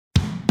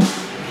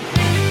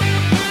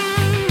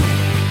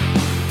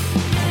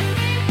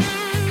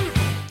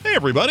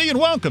everybody, and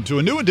welcome to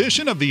a new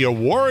edition of the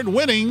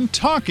award-winning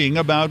Talking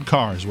About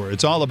Cars, where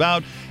it's all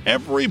about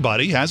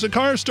everybody has a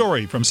car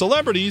story, from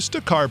celebrities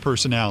to car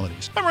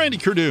personalities. I'm Randy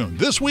Cardoon.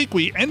 This week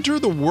we enter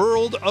the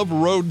world of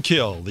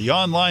Roadkill, the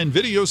online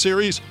video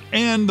series,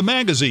 and the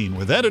magazine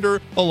with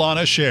editor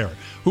Alana Scher,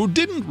 who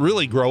didn't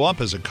really grow up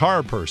as a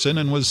car person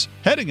and was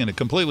heading in a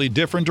completely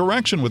different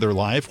direction with her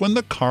life when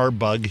the car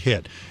bug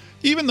hit.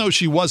 Even though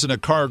she wasn't a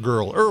car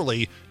girl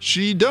early,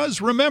 she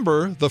does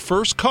remember the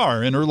first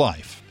car in her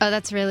life. Oh,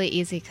 that's really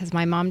easy because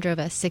my mom drove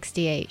a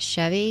 68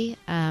 Chevy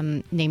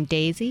named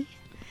Daisy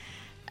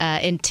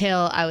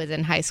until I was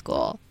in high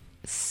school.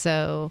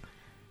 So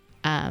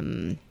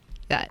I've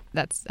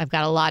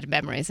got a lot of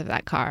memories of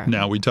that car.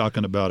 Now, we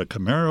talking about a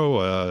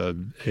Camaro,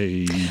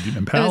 a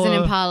Impala? It was an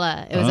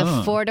Impala. It was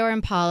a four-door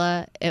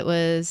Impala. It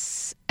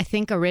was, I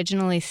think,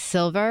 originally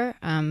silver,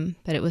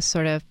 but it was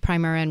sort of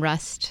primer and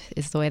rust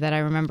is the way that I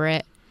remember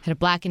it. Had a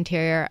black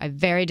interior. I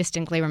very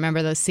distinctly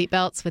remember those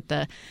seatbelts with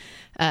the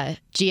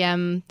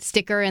GM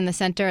sticker in the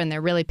center, and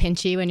they're really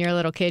pinchy when you're a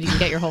little kid. You can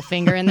get your whole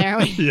finger in there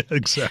when yeah,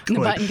 exactly.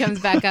 the button comes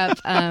back up.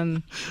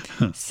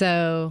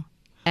 So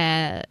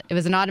it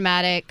was an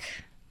automatic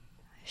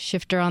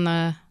shifter on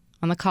the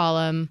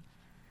column.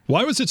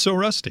 Why was it so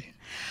rusty?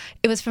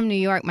 It was from New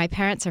York. My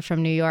parents are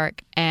from New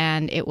York,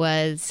 and it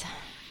was,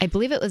 I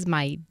believe it was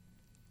my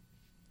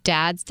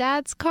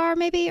dad's car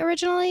maybe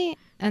originally.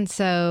 And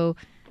so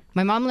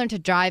my mom learned to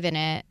drive in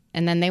it,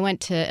 and then they went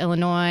to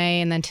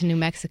Illinois and then to New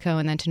Mexico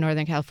and then to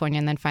Northern California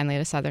and then finally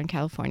to Southern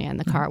California, and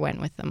the car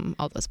went with them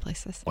all those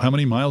places. How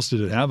many miles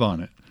did it have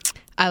on it?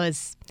 I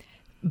was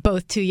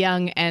both too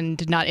young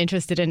and not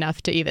interested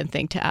enough to even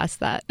think to ask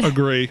that.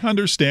 Agree.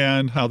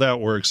 Understand how that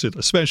works,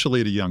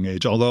 especially at a young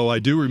age. Although I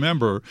do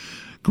remember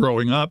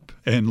growing up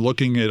and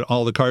looking at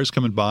all the cars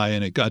coming by,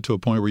 and it got to a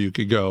point where you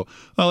could go,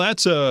 oh,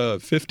 that's a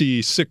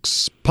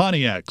 56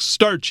 Pontiac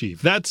Star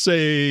Chief. That's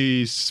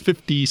a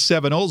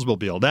 57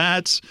 Oldsmobile.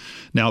 That's,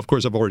 now, of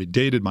course, I've already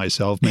dated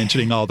myself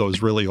mentioning all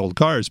those really old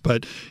cars.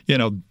 But, you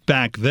know,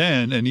 back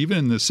then, and even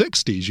in the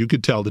 60s, you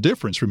could tell the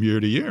difference from year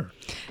to year.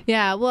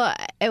 Yeah, well,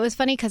 it was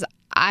funny because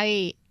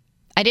I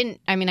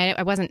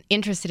wasn't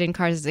interested in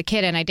cars as a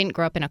kid, and I didn't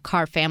grow up in a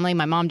car family.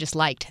 My mom just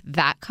liked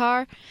that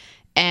car.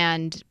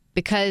 And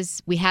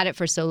because we had it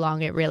for so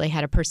long, it really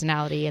had a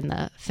personality in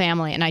the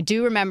family. And I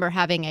do remember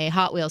having a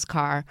Hot Wheels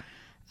car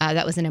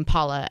that was an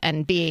Impala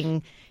and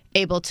being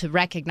able to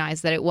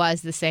recognize that it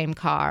was the same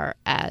car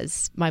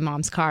as my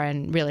mom's car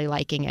and really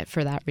liking it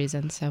for that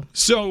reason.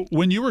 So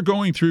when you were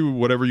going through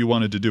whatever you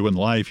wanted to do in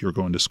life, you were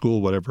going to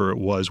school, whatever it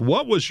was,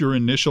 what was your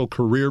initial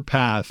career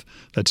path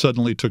that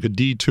suddenly took a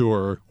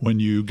detour when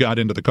you got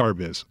into the car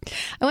biz?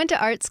 I went to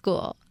art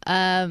school.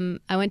 I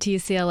went to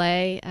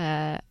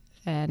UCLA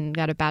and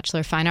got a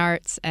Bachelor of Fine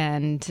Arts,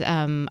 and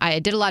I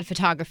did a lot of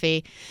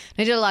photography.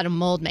 I did a lot of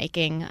mold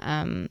making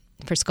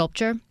for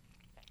sculpture.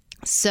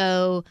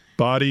 So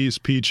bodies,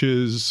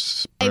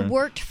 peaches. I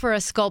worked for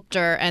a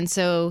sculptor, and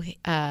so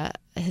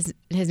his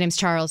name's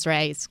Charles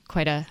Ray. He's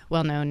quite a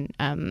well-known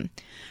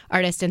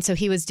artist, and so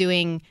he was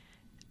doing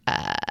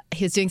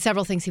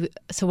several things.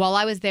 So while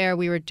I was there,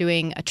 we were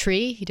doing a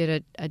tree. He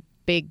did a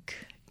big,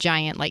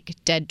 giant, like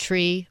dead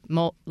tree,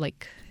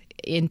 like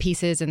in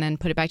pieces, and then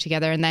put it back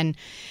together. And then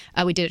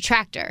we did a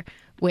tractor,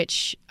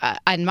 which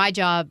and my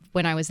job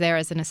when I was there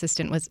as an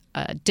assistant was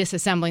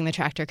disassembling the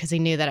tractor because he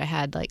knew that I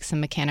had like some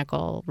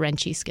mechanical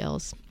wrenchy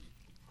skills.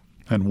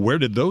 And where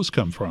did those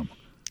come from?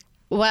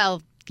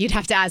 Well, you'd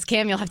have to ask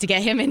him. You'll have to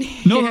get him in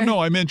here. No.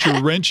 I meant your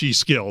wrenchy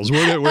skills.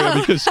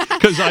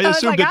 Because I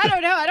assumed I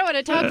don't know. I don't want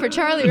to talk for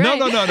Charlie Ray.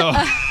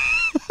 No.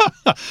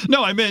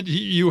 No, I meant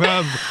you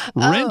have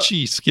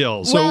wrenchy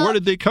skills. So where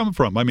did they come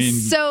from? I mean,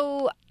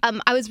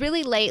 I was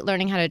really late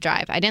learning how to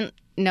drive. I didn't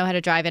know how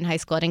to drive in high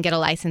school. I didn't get a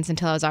license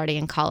until I was already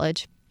in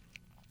college.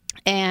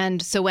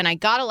 And so when I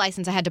got a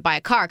license, I had to buy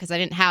a car because I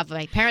didn't have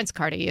my parents'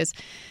 car to use.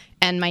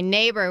 And my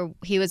neighbor,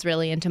 he was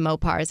really into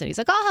Mopars, and he's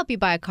like, I'll help you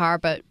buy a car,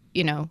 but,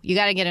 you know, you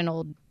got to get an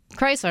old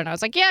Chrysler. And I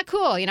was like, yeah,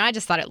 cool. You know, I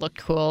just thought it looked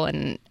cool,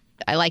 and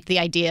I liked the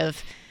idea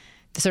of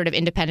the sort of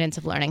independence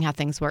of learning how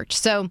things worked.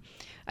 So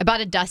I bought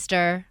a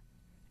Duster,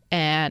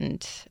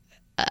 and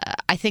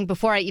I think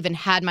before I even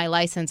had my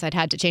license, I'd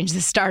had to change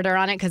the starter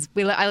on it because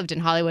I lived in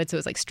Hollywood, so it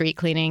was like street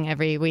cleaning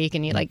every week,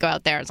 and you like go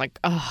out there, it's like,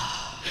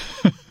 oh,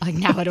 like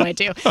now what do I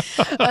do?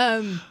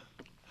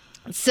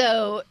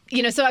 So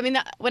I mean,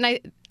 when I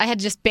had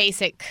just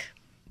basic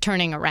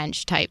turning a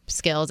wrench type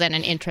skills and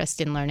an interest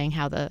in learning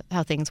how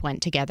things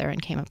went together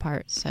and came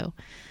apart. So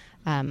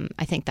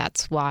I think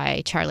that's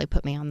why Charlie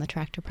put me on the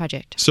tractor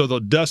project. So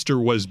the Duster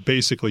was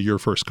basically your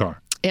first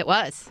car? It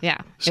was, yeah.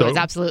 So, it was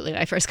absolutely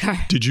my first car.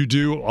 Did you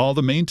do all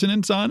the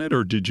maintenance on it,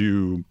 or did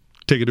you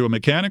take it to a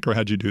mechanic, or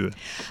how'd you do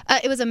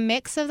that? It was a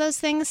mix of those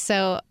things.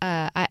 So,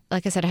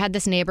 like I said, I had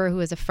this neighbor who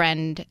was a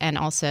friend and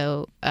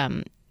also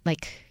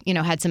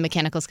had some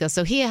mechanical skills.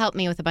 So he helped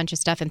me with a bunch of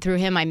stuff, and through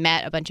him, I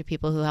met a bunch of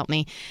people who helped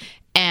me.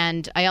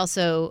 And I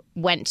also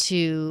went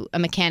to a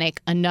mechanic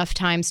enough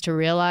times to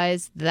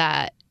realize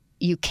that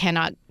you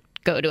cannot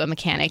go to a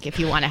mechanic if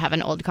you want to have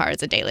an old car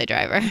as a daily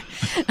driver.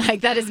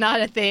 Like, that is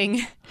not a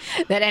thing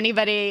that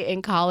anybody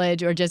in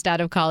college or just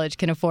out of college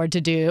can afford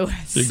to do.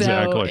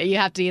 Exactly. So you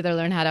have to either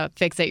learn how to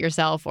fix it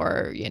yourself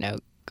or,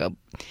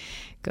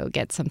 go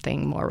get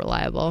something more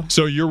reliable.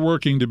 So you're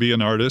working to be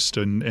an artist,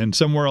 and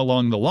somewhere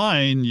along the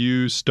line,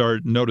 you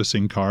start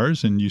noticing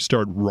cars and you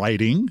start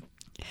writing.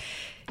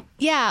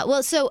 Yeah.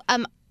 Well, so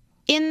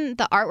in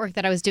the artwork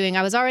that I was doing,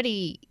 I was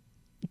already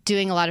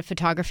doing a lot of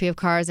photography of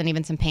cars and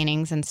even some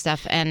paintings and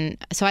stuff. And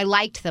so I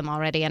liked them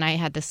already. And I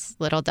had this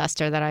little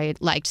Duster that I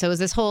liked. So it was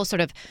this whole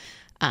sort of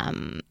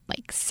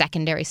like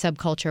secondary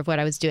subculture of what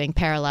I was doing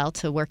parallel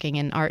to working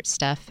in art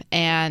stuff.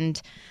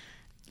 And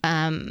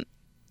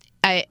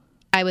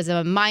I was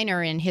a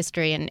minor in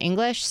history and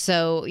English.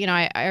 So,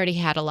 I already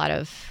had a lot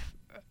of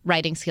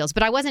writing skills,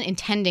 but I wasn't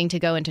intending to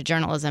go into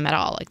journalism at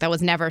all. Like, that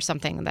was never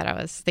something that I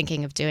was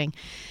thinking of doing.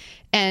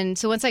 And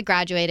so once I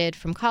graduated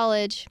from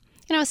college,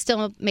 I was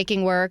still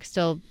making work,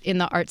 still in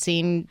the art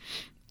scene,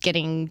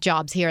 getting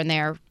jobs here and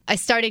there. I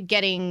started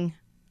getting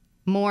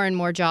more and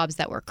more jobs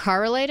that were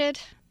car-related,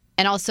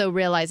 and also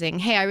realizing,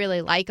 hey, I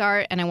really like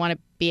art and I want to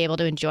be able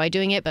to enjoy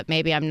doing it, but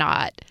maybe I'm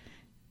not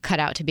cut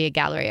out to be a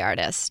gallery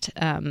artist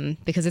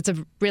because it's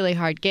a really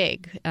hard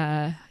gig.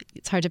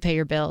 It's hard to pay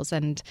your bills,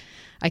 and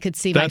I could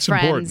see That's my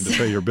friends. important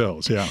to pay your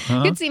bills, yeah.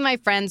 I could see my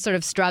friends sort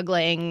of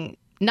struggling,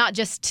 not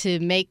just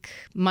to make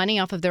money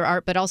off of their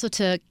art, but also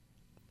to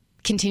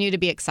continue to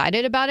be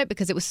excited about it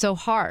because it was so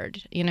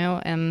hard,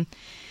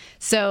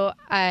 So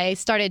I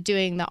started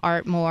doing the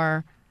art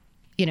more,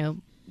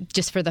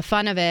 just for the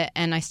fun of it,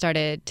 and I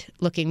started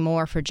looking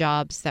more for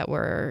jobs that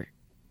were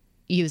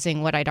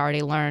using what I'd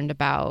already learned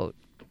about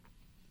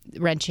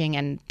wrenching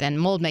and then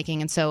mold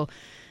making. And so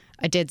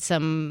I did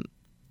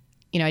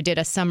I did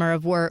a summer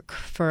of work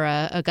for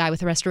a guy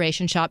with a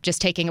restoration shop,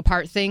 just taking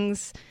apart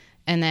things,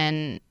 and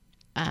then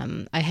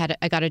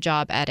I got a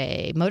job at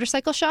a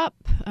motorcycle shop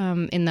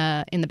in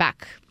the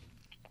back.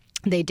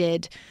 They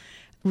did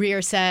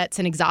rear sets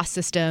and exhaust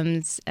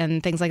systems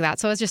and things like that.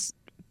 So it was just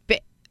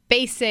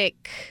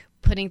basic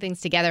putting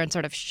things together and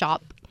sort of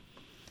shop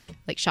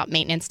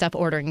maintenance stuff,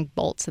 ordering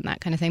bolts and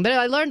that kind of thing. But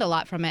I learned a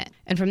lot from it.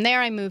 And from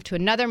there, I moved to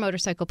another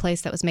motorcycle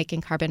place that was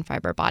making carbon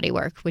fiber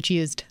bodywork, which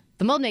used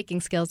the mold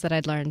making skills that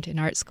I'd learned in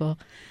art school.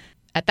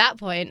 At that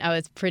point, I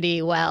was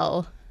pretty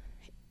well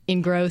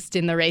engrossed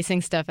in the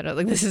racing stuff, and I was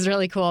like, this is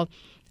really cool.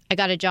 I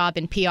got a job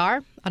in PR,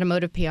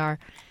 automotive PR,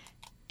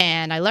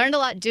 and I learned a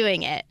lot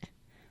doing it,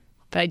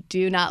 but I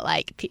do not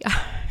like PR.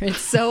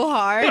 It's so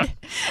hard.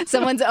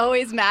 Someone's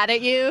always mad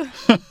at you.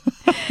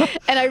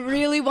 And I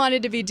really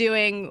wanted to be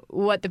doing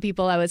what the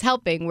people I was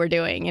helping were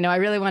doing. I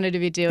really wanted to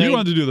be doing... You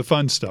wanted to do the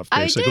fun stuff,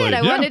 basically. I did.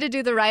 I wanted to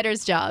do the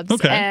writer's jobs.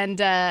 Okay.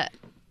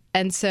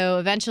 And so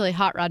eventually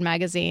Hot Rod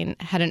Magazine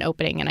had an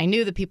opening, and I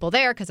knew the people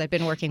there because I'd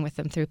been working with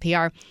them through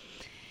PR.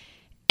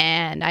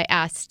 And I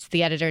asked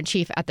the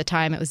editor-in-chief at the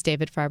time, it was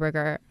David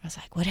Freiberger, I was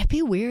like, would it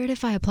be weird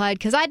if I applied?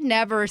 Because I'd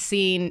never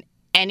seen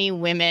any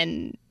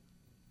women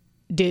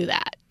do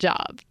that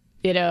job.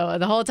 The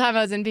whole time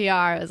I was in PR,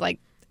 I was like,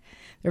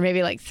 there were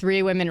maybe like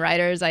 3 women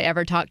writers I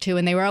ever talked to,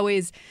 and they were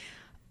always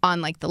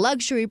on like the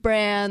luxury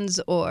brands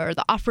or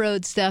the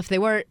off-road stuff.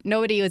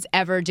 Nobody was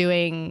ever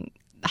doing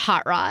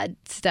hot rod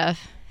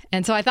stuff.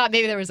 And so I thought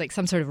maybe there was like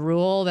some sort of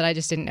rule that I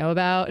just didn't know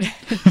about.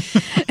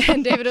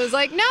 And David was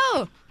like,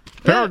 no.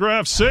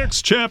 Paragraph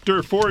 6,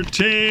 chapter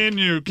 14,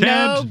 you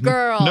can't...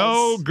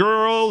 No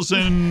girls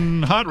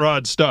in hot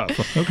rod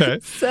stuff. Okay.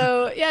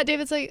 So, yeah,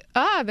 David's like,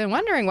 I've been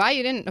wondering why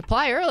you didn't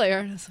apply earlier.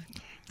 And I was like,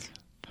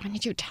 why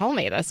didn't you tell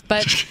me this?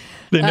 But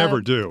they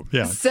never do,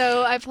 yeah.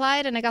 So I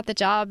applied and I got the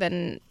job.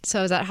 And so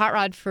I was at Hot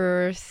Rod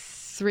for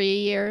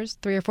 3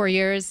 or 4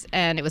 years.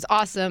 And it was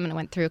awesome. And I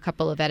went through a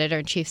couple of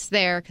editor-in-chiefs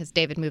there because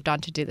David moved on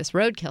to do this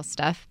roadkill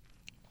stuff,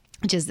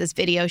 which is this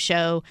video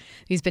show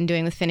he's been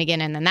doing with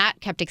Finnegan. And then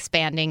that kept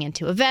expanding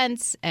into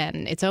events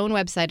and its own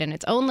website and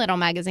its own little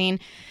magazine.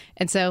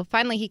 And so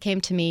finally he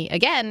came to me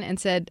again and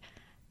said,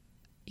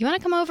 you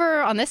want to come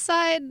over on this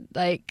side?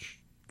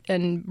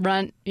 And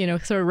run,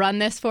 sort of run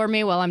this for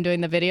me while I'm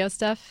doing the video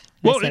stuff?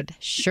 Well, I said,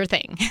 sure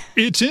thing.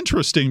 It's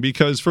interesting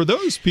because for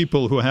those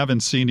people who haven't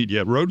seen it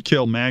yet,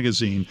 Roadkill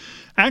magazine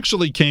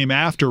actually came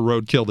after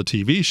Roadkill the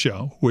TV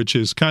show, which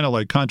is kind of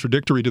like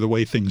contradictory to the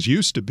way things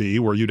used to be,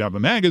 where you'd have a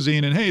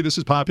magazine and, hey, this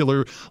is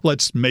popular,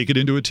 let's make it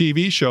into a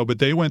TV show. But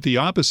they went the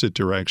opposite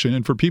direction.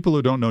 And for people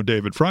who don't know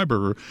David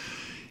Freiberger,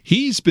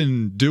 he's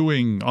been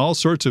doing all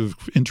sorts of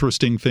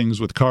interesting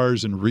things with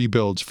cars and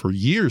rebuilds for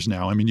years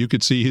now. I mean, you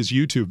could see his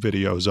YouTube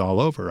videos all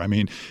over. I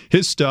mean,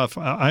 his stuff,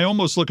 I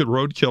almost look at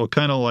Roadkill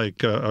kind of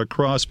like a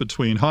cross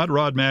between Hot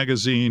Rod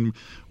Magazine,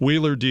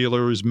 Wheeler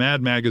Dealers,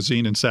 Mad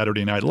Magazine, and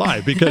Saturday Night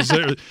Live, because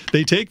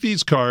they take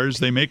these cars,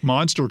 they make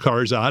monster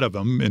cars out of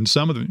them in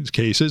some of the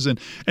cases, and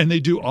they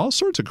do all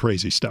sorts of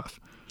crazy stuff.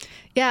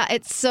 Yeah,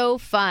 it's so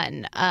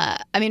fun. I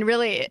mean,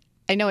 really,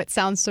 I know it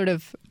sounds sort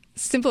of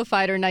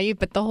simplified or naive,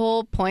 but the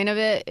whole point of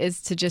it is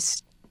to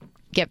just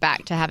get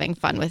back to having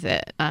fun with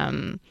it.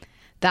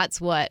 That's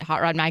what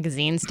Hot Rod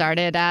Magazine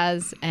started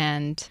as,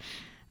 and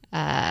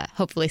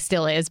hopefully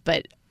still is,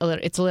 but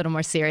it's a little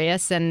more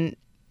serious. And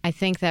I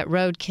think that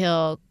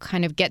Roadkill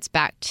kind of gets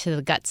back to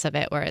the guts of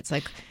it, where it's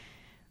like,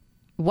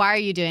 why are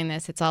you doing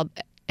this? It's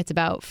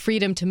about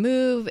freedom to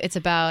move. It's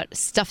about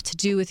stuff to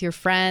do with your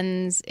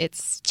friends.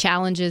 It's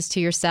challenges to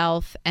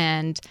yourself,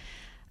 and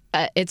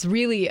it's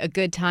really a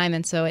good time.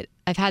 And so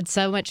I've had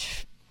so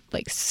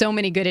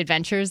many good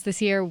adventures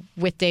this year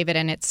with David,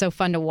 and it's so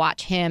fun to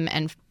watch him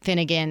and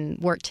Finnegan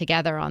work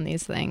together on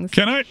these things.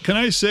 Can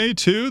I say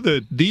too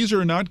that these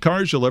are not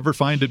cars you'll ever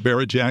find at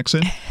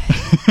Barrett-Jackson?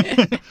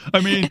 I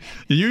mean,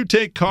 you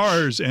take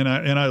cars, and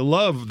I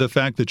love the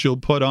fact that you'll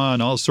put on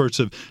all sorts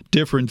of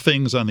different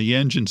things on the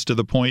engines to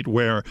the point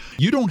where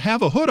you don't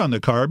have a hood on the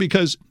car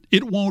because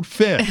it won't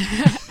fit.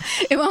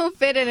 It won't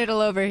fit and it'll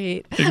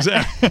overheat.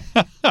 Exactly.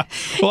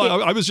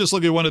 Well, I was just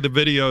looking at one of the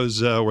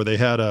videos where they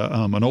had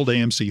an old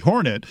AMC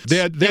Hornet. They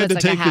had to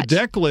take the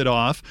deck lid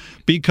off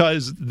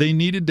because they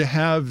needed to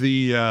have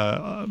the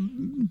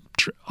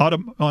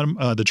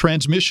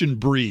transmission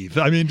breathe.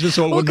 I mean, just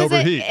so it wouldn't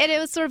overheat. It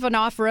was sort of an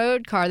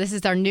off-road car. This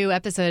is our new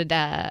episode,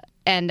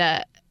 and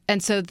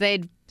so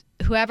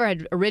whoever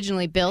had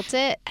originally built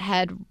it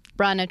had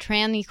run a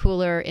tranny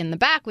cooler in the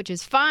back, which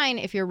is fine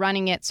if you're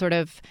running it sort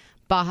of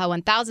Baja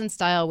 1000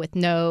 style with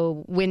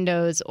no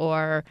windows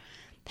or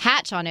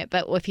hatch on it.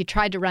 But if you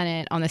tried to run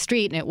it on the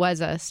street, and it was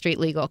a street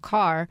legal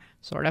car,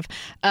 sort of.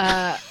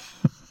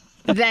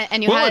 It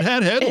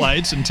had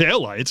headlights and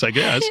taillights, I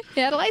guess. It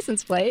had a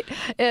license plate,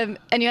 and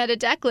you had a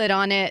deck lid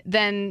on it.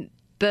 Then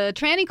the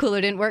tranny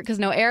cooler didn't work because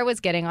no air was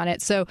getting on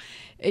it. So,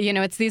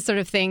 it's these sort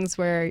of things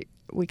where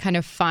we kind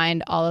of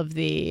find all of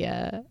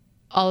the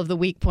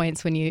weak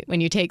points when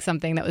you take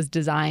something that was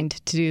designed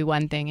to do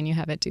one thing and you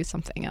have it do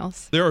something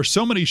else. There are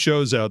so many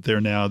shows out there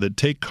now that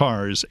take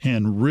cars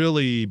and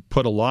really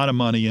put a lot of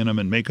money in them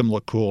and make them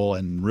look cool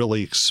and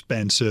really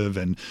expensive.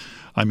 And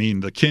I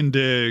mean, the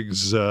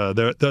Kindigs,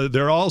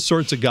 there are all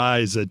sorts of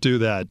guys that do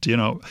that,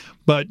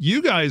 But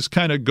you guys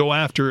kind of go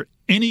after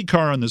any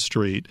car on the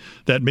street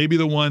that maybe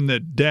the one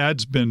that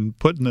Dad's been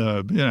putting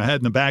had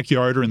in the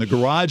backyard or in the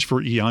garage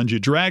for eons. You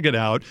drag it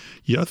out,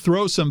 you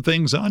throw some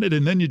things on it,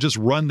 and then you just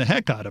run the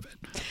heck out of it.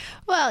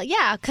 Well,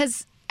 yeah,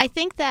 because I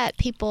think that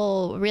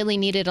people really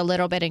needed a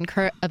little bit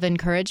of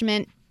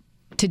encouragement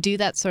to do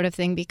that sort of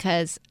thing,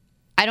 because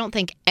I don't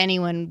think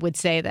anyone would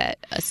say that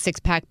a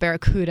six-pack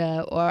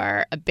Barracuda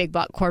or a big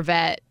block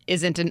Corvette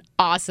isn't an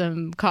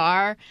awesome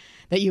car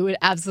that you would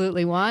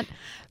absolutely want.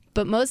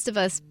 But most of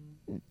us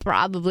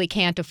probably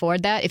can't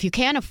afford that. If you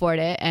can afford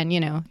it and,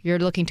 you're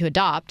looking to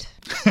adopt,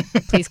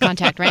 please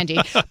contact Randy.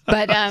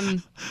 But,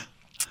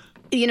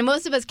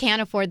 most of us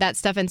can't afford that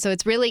stuff. And so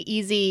it's really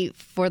easy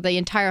for the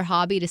entire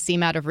hobby to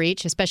seem out of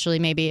reach, especially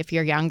maybe if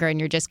you're younger and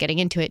you're just getting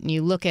into it and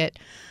you look at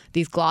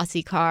these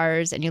glossy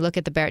cars and you look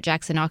at the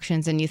Barrett-Jackson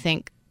auctions and you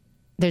think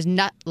there's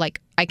not,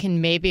 I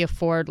can maybe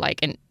afford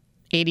an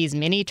 80s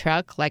mini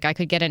truck. I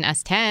could get an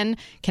S10.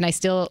 Can I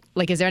still,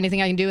 is there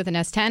anything I can do with an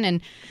S10?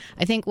 And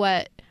I think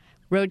what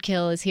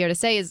Roadkill is here to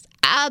say is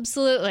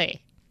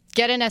absolutely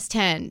get an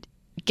S10,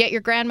 get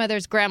your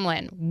grandmother's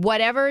Gremlin,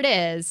 whatever it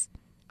is,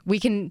 we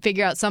can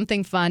figure out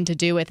something fun to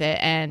do with it,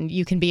 and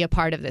you can be a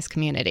part of this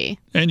community.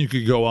 And you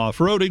could go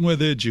off-roading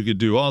with it. You could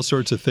do all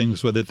sorts of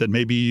things with it that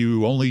maybe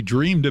you only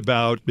dreamed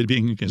about it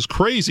being as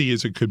crazy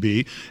as it could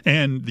be.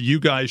 And you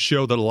guys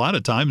show that a lot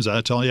of times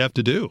that's all you have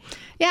to do.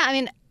 Yeah, I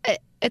mean,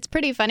 it's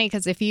pretty funny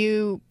because if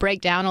you break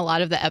down a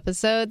lot of the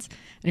episodes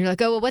and you're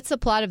like, oh, well, what's the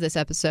plot of this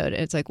episode?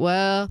 And it's like,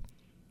 well,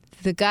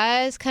 the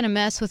guys kind of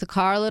mess with the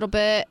car a little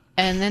bit,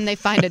 and then they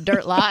find a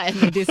dirt lot and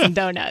they do some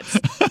donuts.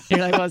 And you're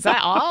like, well, is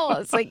that all?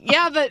 It's like,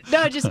 yeah, but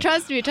no, just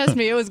trust me.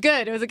 It was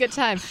good. It was a good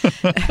time.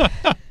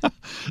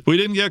 We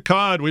didn't get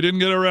caught. We didn't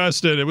get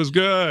arrested. It was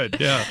good.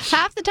 Yeah.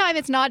 Half the time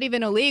it's not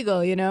even illegal,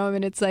 I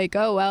mean, it's like,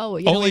 oh, well.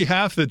 Only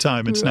half the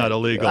time it's not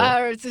illegal.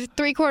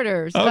 Three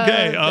quarters.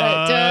 Okay.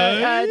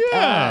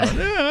 Yeah,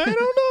 I don't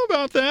know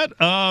about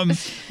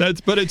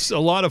that. But it's a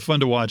lot of fun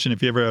to watch, and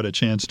if you ever had a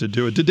chance to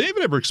do it. Did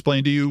David ever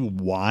explain to you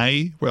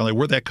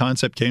where that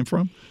concept came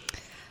from?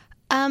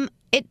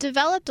 It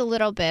developed a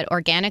little bit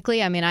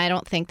organically. I mean, I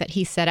don't think that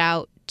he set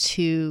out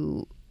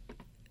to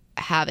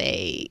have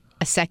a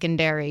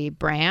secondary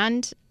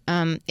brand.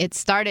 It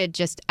started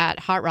just at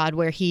Hot Rod,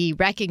 where he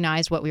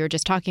recognized what we were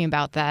just talking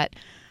about, that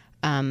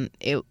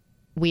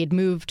we had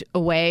moved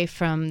away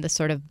from the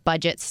sort of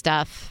budget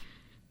stuff,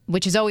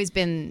 which has always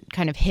been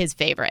kind of his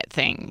favorite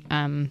thing,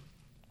 and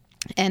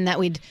that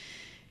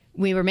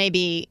we were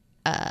maybe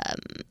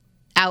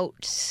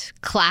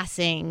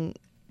outclassing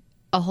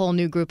a whole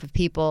new group of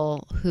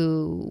people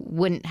who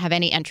wouldn't have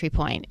any entry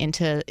point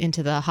into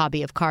the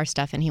hobby of car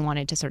stuff, and he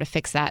wanted to sort of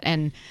fix that.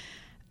 And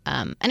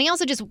he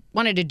also just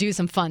wanted to do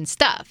some fun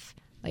stuff,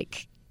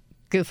 like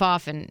goof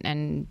off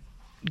and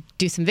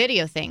do some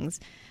video things.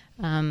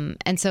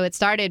 And so it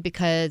started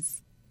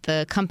because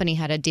the company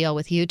had a deal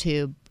with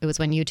YouTube. It was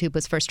when YouTube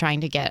was first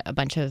trying to get a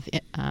bunch of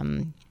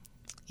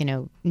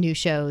new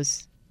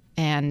shows,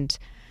 and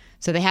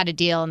so they had a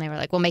deal, and they were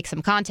like, "We'll make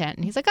some content."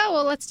 And he's like, "Oh,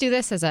 well, let's do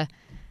this as a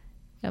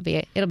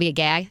It'll be a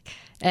gag.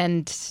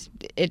 And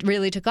it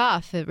really took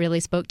off. It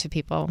really spoke to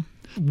people.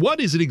 What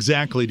is it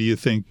exactly, do you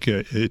think,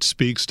 it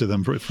speaks to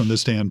them from the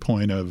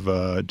standpoint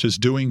of just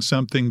doing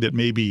something that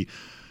maybe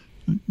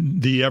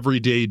the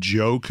everyday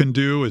Joe can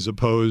do, as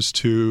opposed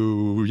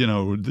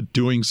to,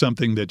 doing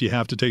something that you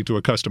have to take to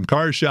a custom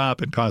car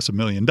shop and costs $1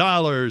 million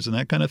and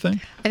that kind of thing?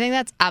 I think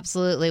that's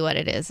absolutely what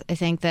it is. I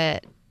think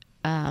that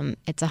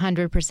it's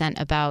 100%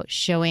 about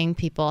showing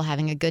people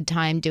having a good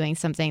time doing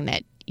something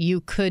that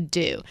you could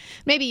do.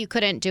 Maybe you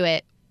couldn't do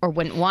it or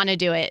wouldn't want to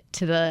do it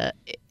to the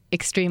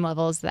extreme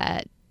levels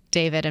that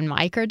David and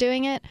Mike are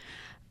doing it.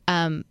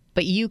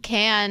 But you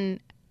can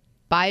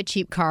buy a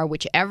cheap car,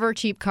 whichever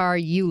cheap car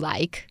you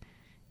like,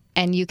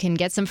 and you can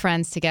get some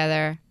friends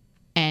together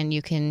and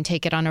you can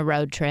take it on a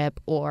road trip,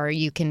 or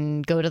you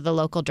can go to the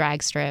local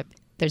drag strip.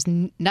 There's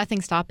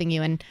nothing stopping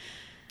you. And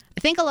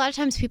I think a lot of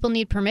times people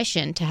need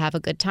permission to have a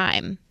good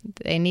time.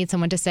 They need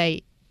someone to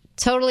say,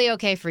 totally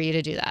okay for you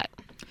to do that.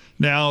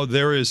 Now,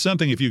 there is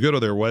something, if you go to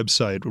their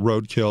website,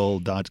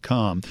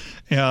 roadkill.com,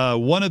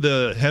 one of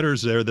the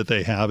headers there that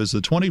they have is the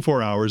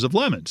 24 Hours of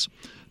Lemons.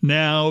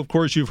 Now, of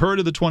course, you've heard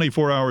of the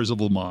 24 Hours of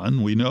Le Mans.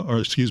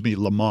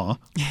 Le Mans.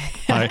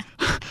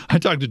 I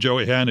talked to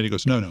Joey Han, and he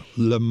goes, no,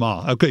 Le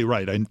Mans. Okay,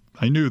 right.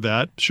 I knew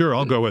that. Sure,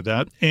 I'll go with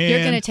that. And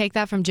you're going to take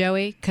that from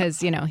Joey because,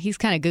 he's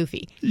kind of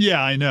goofy.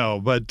 Yeah, I know.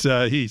 But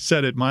he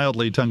said it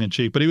mildly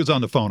tongue-in-cheek, but he was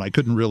on the phone. I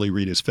couldn't really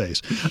read his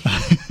face.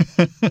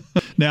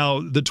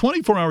 Now, the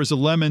 24 Hours of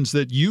Lemons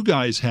that you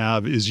guys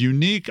have is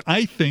unique,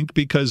 I think,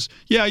 because,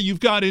 you've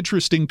got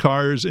interesting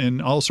cars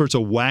and all sorts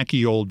of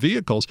wacky old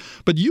vehicles,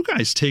 but you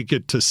guys take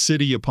it to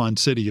city upon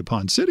city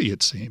upon city,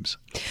 it seems.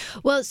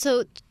 Well,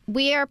 so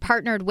we are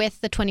partnered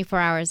with the 24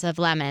 Hours of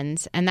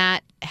Lemons, and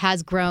that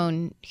has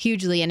grown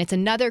hugely. And it's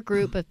another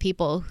group of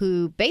people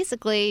who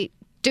basically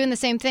doing the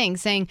same thing,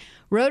 saying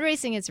road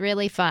racing is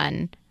really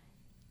fun.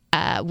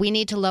 We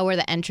need to lower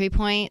the entry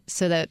point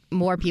so that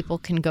more people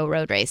can go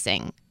road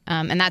racing.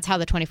 And that's how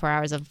the 24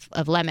 Hours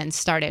of Lemons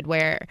started,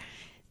 where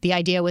the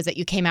idea was that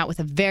you came out with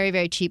a very,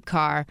 very cheap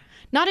car,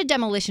 not a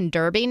demolition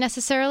derby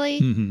necessarily.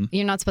 Mm-hmm.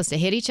 You're not supposed to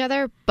hit each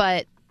other,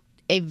 but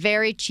a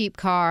very cheap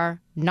car,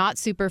 not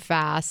super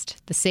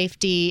fast. The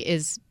safety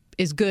is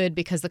good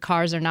because the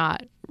cars are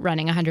not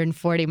running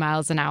 140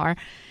 miles an hour.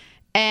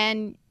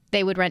 And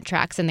they would rent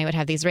tracks and they would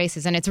have these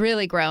races. And it's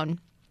really grown.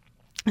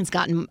 It's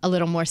gotten a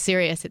little more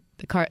serious.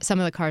 Some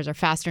of the cars are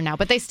faster now,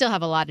 but they still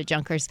have a lot of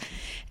junkers.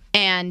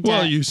 And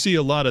you see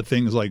a lot of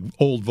things like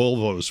old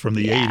Volvos from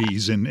the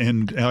 80s,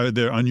 and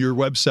they're on your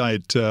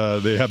website,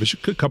 they have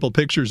a couple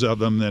pictures of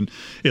them, and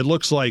it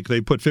looks like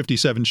they put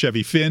 57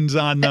 Chevy fins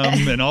on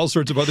them and all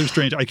sorts of other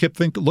strange. I kept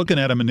looking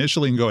at them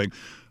initially and going,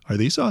 are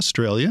these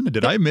Australian?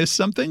 Did I miss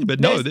something? But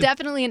no. There's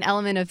definitely an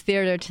element of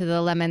theater to the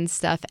Lemons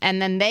stuff.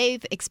 And then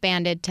they've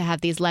expanded to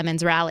have these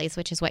Lemons rallies,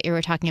 which is what you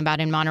were talking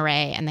about in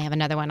Monterey, and they have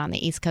another one on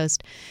the East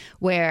Coast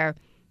where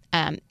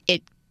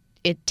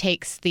it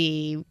takes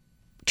the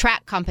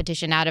track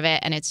competition out of it,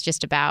 and it's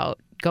just about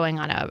going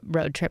on a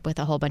road trip with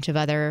a whole bunch of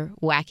other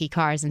wacky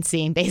cars and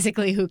seeing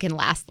basically who can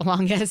last the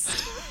longest.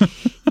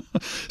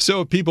 So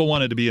if people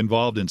wanted to be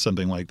involved in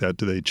something like that,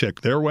 do they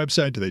check their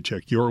website? Do they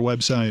check your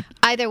website?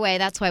 Either way,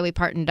 that's why we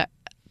partnered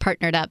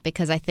up,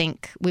 because I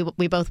think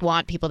we both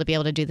want people to be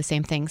able to do the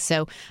same thing.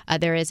 So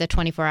there is a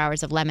 24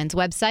 Hours of Lemons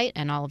website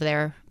and all of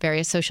their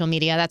various social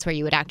media. That's where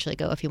you would actually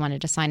go if you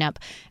wanted to sign up.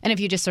 And if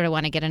you just sort of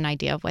want to get an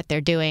idea of what they're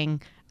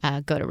doing,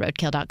 go to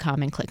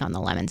roadkill.com and click on the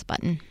Lemons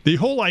button. The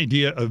whole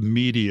idea of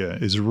media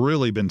has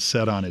really been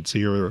set on its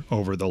ear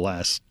over the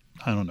last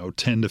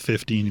 10 to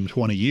 15,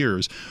 20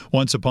 years.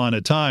 Once upon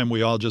a time,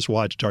 we all just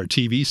watched our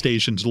TV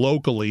stations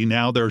locally.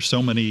 Now there are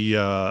so many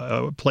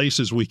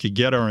places we could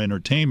get our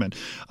entertainment.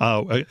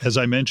 As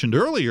I mentioned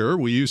earlier,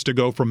 we used to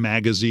go from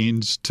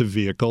magazines to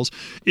vehicles.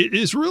 It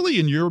is really,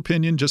 in your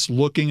opinion, just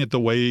looking at the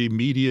way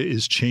media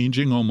is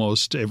changing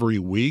almost every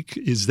week,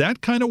 is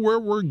that kind of where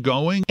we're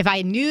going? If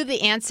I knew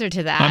the answer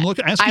to that, I'm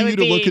asking you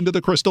to look into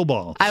the crystal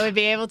ball. I would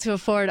be able to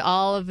afford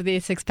all of the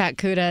six-pack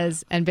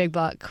Cudas and big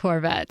block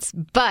Corvettes.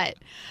 But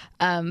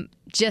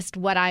just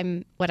what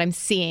I'm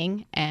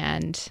seeing,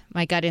 and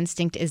my gut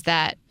instinct is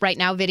that right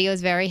now video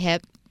is very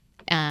hip.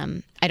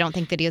 I don't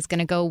think video is going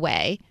to go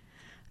away.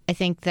 I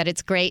think that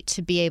it's great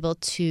to be able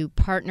to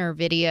partner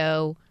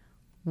video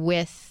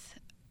with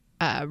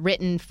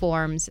written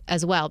forms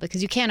as well,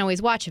 because you can't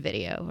always watch a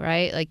video,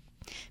 right? Like,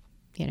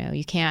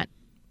 you can't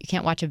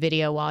watch a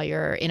video while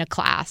you're in a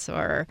class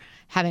or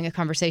having a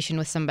conversation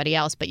with somebody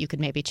else, but you could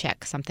maybe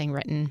check something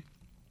written.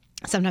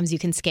 Sometimes you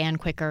can scan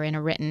quicker in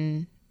a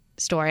written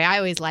story. I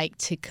always like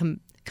to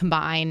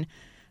combine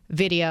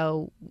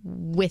video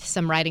with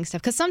some writing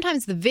stuff, because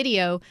sometimes the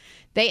video,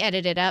 they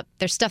edit it up.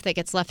 There's stuff that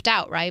gets left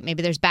out, right?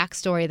 Maybe there's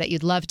backstory that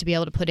you'd love to be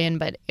able to put in,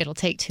 but it'll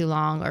take too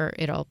long or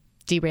it'll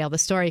derail the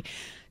story.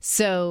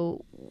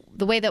 So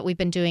the way that we've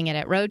been doing it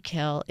at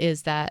Roadkill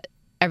is that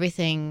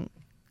everything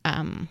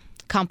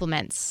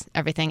complements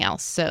everything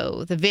else.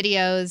 So the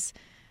videos,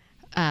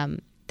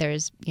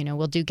 there's,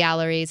 we'll do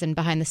galleries and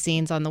behind the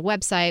scenes on the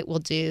website. We'll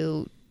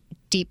do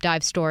deep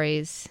dive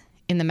stories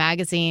in the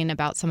magazine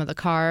about some of the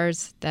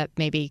cars that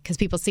maybe, because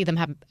people see them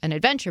have an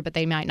adventure, but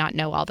they might not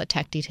know all the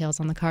tech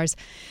details on the cars.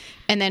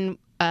 And then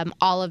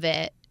all of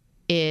it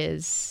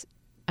is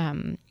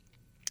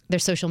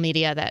there's social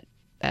media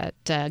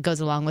that goes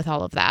along with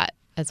all of that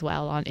as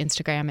well on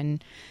Instagram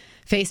and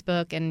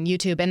Facebook and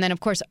YouTube. And then,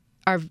 of course,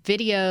 our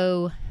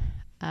video,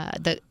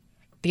 the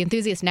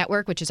Enthusiast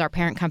Network, which is our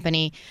parent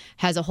company,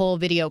 has a whole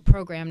video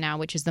program now,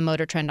 which is the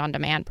Motor Trend On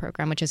Demand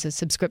program, which is a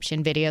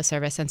subscription video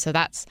service. And so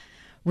that's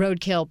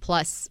Roadkill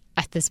plus,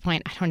 at this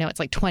point, I don't know, it's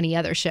like 20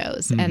 other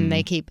shows, and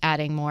they keep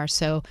adding more.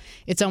 So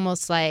it's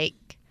almost like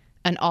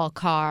an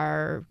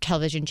all-car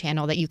television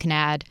channel that you can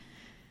add.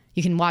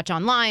 You can watch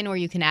online, or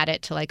you can add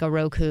it to like a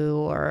Roku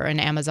or an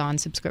Amazon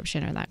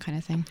subscription or that kind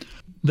of thing.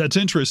 That's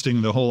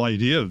interesting, the whole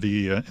idea of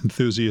the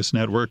Enthusiast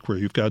Network, where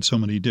you've got so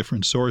many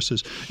different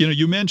sources. You know,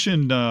 you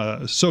mentioned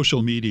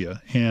social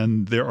media,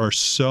 and there are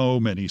so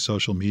many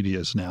social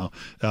medias now,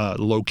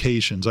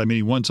 locations. I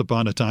mean, once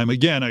upon a time,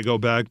 again, I go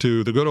back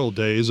to the good old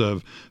days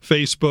of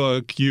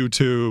Facebook,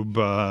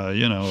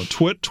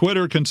 YouTube,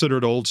 Twitter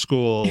considered old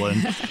school,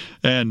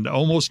 and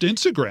almost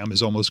Instagram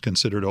is almost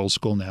considered old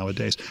school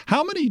nowadays.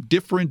 How many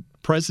different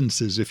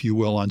presences, if you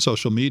will, on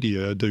social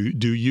media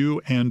do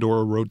you and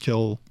or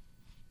Roadkill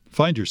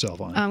find yourself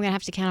on? I'm going to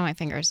have to count on my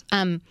fingers.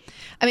 I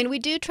mean, we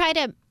do try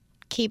to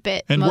keep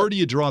it... And where do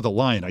you draw the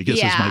line, I guess,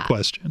 is my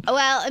question.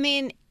 Well, I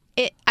mean,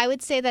 I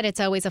would say that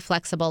it's always a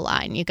flexible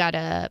line. You got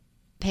to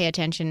pay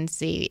attention and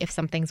see if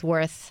something's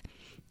worth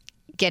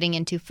getting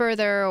into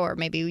further, or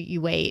maybe you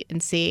wait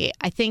and see.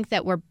 I think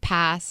that we're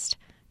past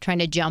trying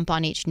to jump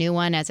on each new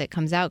one as it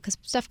comes out, because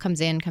stuff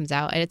comes in, comes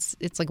out. And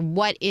it's like,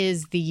 what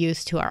is the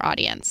use to our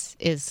audience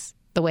is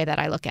the way that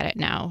I look at it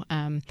now,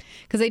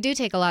 because they do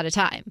take a lot of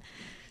time.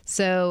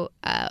 So,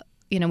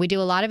 we do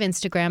a lot of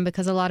Instagram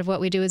because a lot of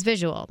what we do is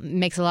visual. It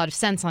makes a lot of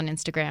sense on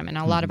Instagram, and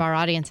a lot of our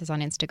audience is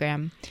on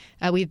Instagram.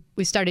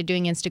 We started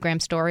doing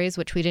Instagram stories,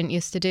 which we didn't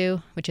used to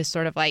do, which is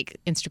sort of like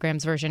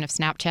Instagram's version of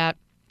Snapchat.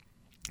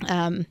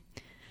 And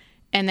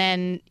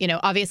then,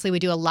 obviously we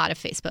do a lot of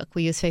Facebook.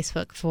 We use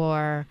Facebook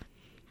for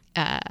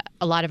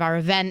a lot of our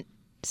event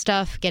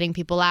stuff, getting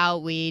people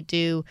out. We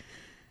do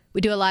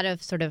a lot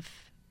of sort of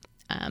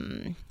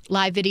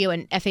live video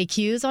and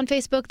FAQs on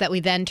Facebook that we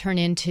then turn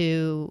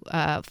into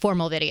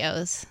formal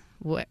videos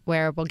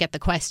where we'll get the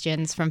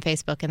questions from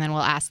Facebook, and then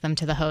we'll ask them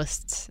to the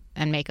hosts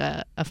and make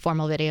a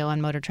formal video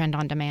on Motor Trend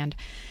On Demand.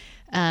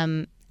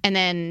 And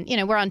then,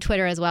 we're on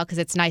Twitter as well because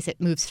it's nice. It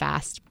moves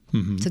fast.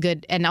 It's a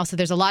good, and also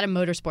there's a lot of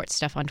motorsports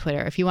stuff on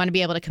Twitter. If you want to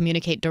be able to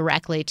communicate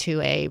directly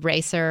to a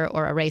racer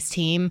or a race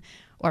team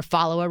or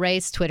follow a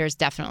race, Twitter's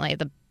definitely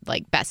the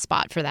best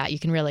spot for that. You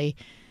can really...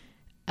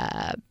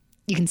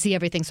 you can see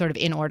everything sort of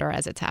in order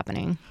as it's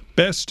happening.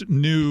 Best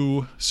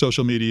new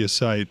social media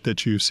site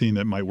that you've seen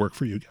that might work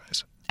for you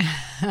guys?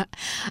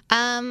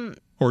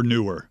 Or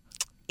newer?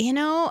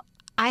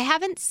 I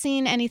haven't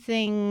seen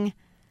anything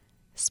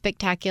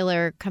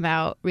spectacular come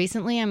out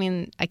recently. I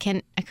mean, I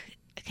can't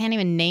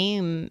even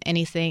name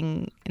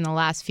anything in the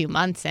last few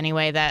months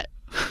anyway that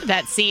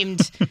seemed,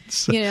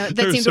 that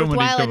seemed so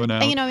worthwhile.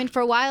 Many coming out.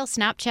 For a while,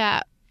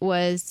 Snapchat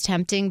was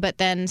tempting, but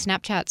then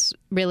Snapchat's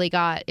really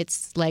got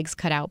its legs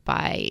cut out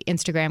by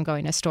Instagram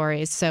going to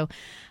stories. So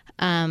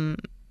I'm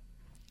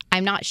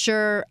not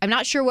sure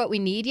what we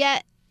need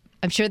yet.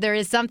 I'm sure there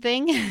is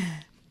something.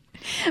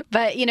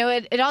 But,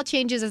 it all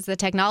changes as the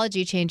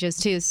technology changes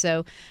too.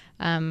 So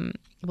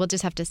we'll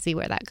just have to see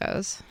where that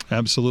goes.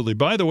 Absolutely.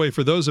 By the way,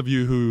 for those of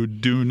you who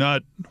do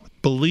not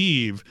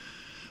believe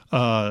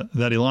that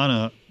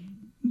Ilana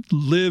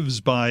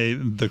lives by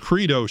the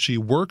credo she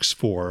works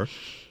for,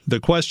 the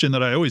question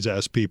that I always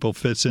ask people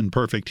fits in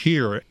perfect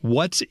here.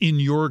 What's in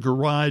your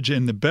garage?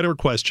 And the better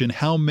question,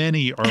 how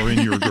many are in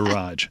your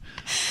garage?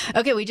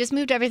 Okay, we just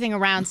moved everything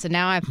around, so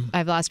now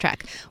I've lost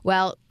track.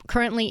 Well,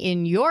 currently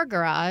in your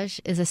garage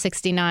is a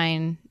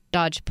 69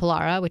 Dodge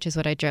Polara, which is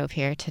what I drove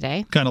here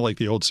today. Kind of like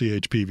the old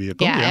CHP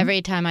vehicle. Yeah,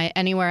 every time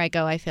anywhere I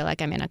go, I feel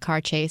like I'm in a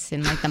car chase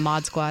in like the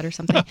Mod Squad or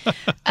something.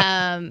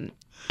 And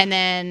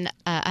then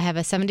I have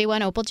a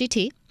 71 Opel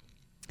GT.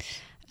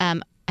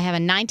 I have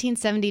a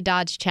 1970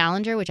 Dodge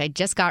Challenger, which I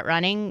just got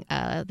running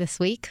this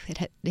week.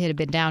 It had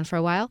been down for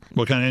a while.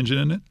 What kind of engine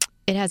in it?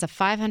 It has a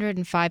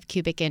 505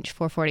 cubic inch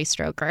 440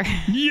 stroker.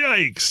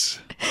 Yikes!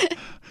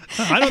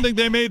 I don't think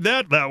they made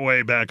that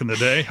way back in the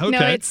day. Okay.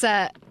 No, it's,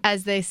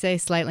 as they say,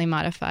 slightly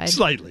modified.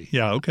 Slightly,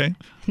 yeah, okay.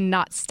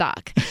 Not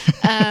stock.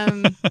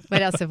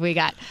 What else have we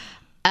got?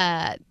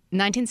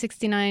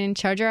 1969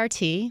 Charger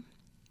RT,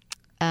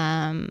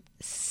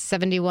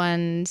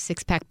 71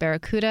 six-pack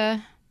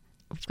Barracuda.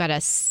 We've got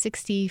a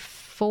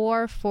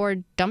 64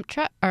 Ford dump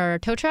truck or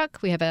tow truck.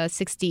 We have a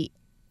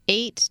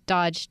 68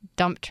 Dodge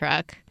dump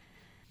truck,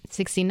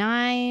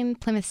 69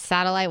 Plymouth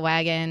Satellite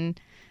wagon,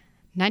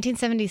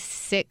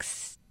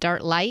 1976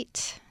 Dart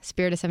Light,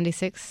 Spirit of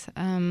 76.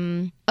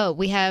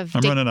 We have...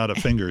 I'm running out of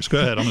fingers. Go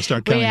ahead. I'm going to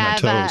start counting my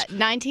toes. We have a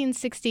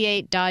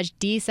 1968 Dodge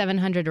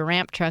D700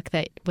 ramp truck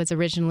that was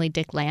originally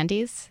Dick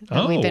Landy's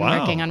that we've been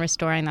working on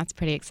restoring. That's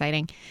pretty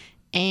exciting.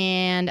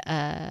 And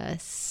a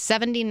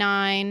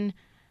 79...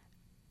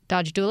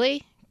 Dodge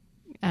Dually,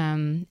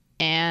 and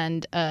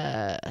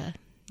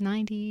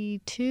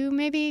 92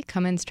 maybe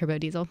Cummins turbo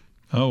diesel.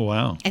 Oh,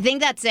 wow. I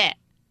think that's it.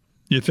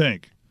 You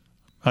think?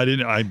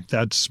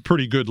 That's a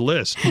pretty good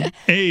list.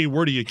 A,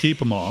 where do you keep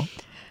them all?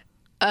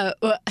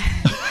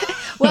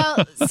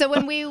 Well, so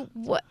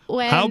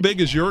when How big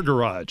is your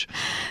garage?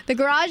 the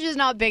garage is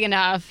not big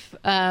enough,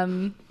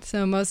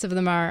 so most of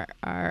them are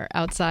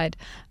outside.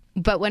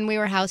 But when we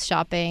were house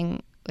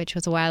shopping, which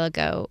was a while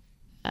ago,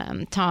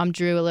 Tom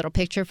drew a little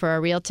picture for a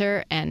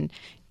realtor, and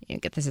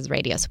this is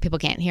radio, so people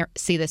can't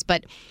see this,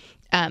 but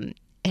it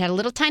had a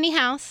little tiny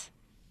house,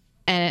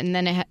 and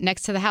then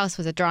next to the house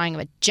was a drawing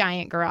of a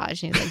giant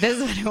garage. And he was like, "This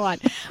is what I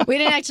want." We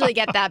didn't actually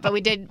get that, but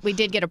we did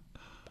get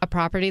a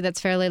property that's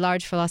fairly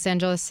large for Los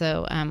Angeles,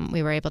 so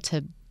we were able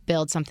to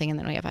build something, and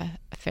then we have a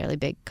fairly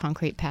big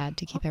concrete pad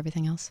to keep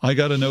everything else. I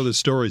got to know the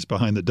stories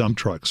behind the dump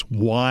trucks.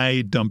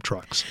 Why dump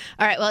trucks?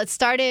 All right, well, it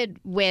started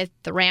with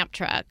the ramp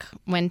truck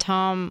when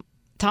Tom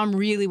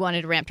really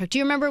wanted a ramp truck. Do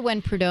you remember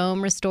when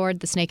Prud'homme restored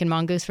the Snake and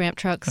Mongoose ramp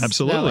trucks?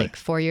 Absolutely. About, like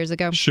 4 years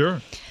ago? Sure.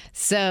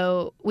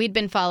 So we'd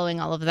been following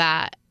all of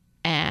that.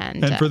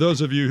 And for those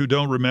of you who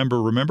don't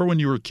remember when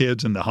you were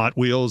kids and the Hot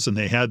Wheels and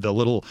they had the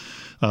little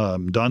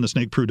Don the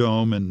Snake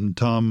Prud'homme and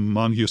Tom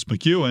Mongoose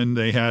McEwen,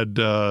 they had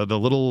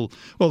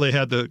they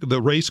had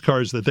the race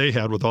cars that they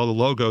had with all the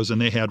logos, and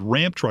they had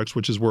ramp trucks,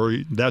 which is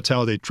that's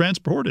how they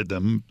transported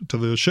them to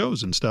the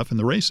shows and stuff and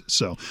the races.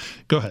 So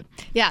go ahead.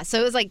 Yeah,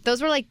 so it was like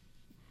those were like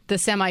the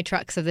semi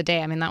trucks of the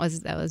day. I mean, that was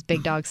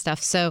big dog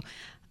stuff. So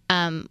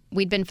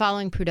we'd been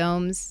following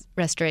Prud'homme's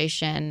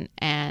restoration,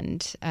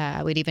 and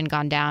we'd even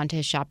gone down to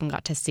his shop and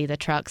got to see the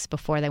trucks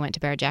before they went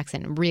to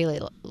Barrett-Jackson and really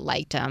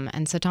liked them.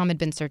 And so Tom had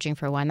been searching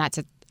for one. That's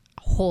a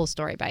whole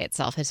story by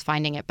itself, his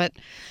finding it. But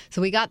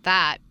so we got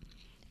that.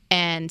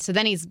 And so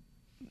then he's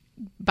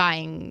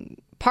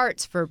buying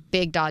parts for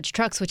big Dodge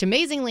trucks, which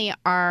amazingly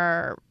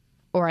at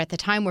the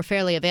time were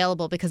fairly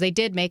available because they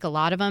did make a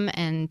lot of them.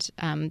 And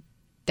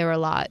there were a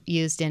lot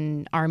used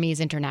in armies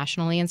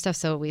internationally and stuff.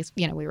 So we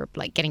were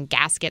like getting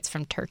gaskets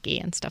from Turkey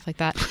and stuff like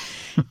that.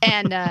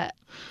 And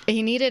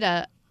he needed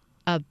a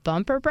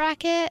bumper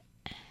bracket.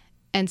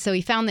 And so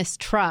he found this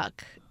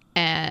truck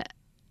that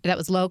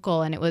was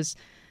local, and it was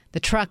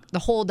the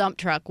whole dump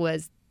truck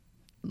was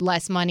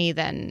less money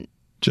than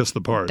just the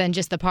part.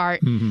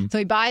 Mm-hmm. So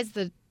he buys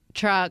the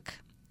truck,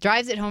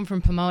 drives it home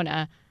from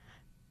Pomona,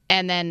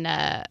 and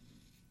then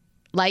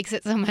likes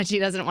it so much he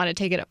doesn't want to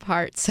take it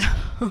apart. So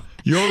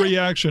your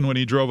reaction when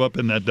he drove up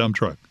in that dump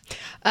truck?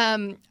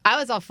 I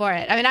was all for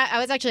it. I mean, I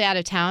was actually out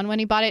of town when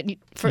he bought it.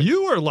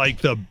 You are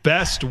like the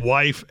best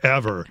wife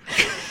ever.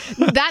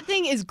 That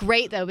thing is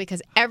great, though,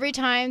 because every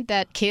time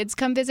that kids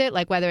come visit,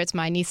 like whether it's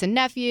my niece and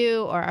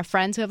nephew or our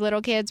friends who have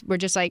little kids, we're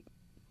just like,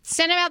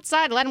 send him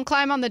outside, let him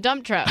climb on the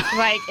dump truck.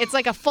 Like, it's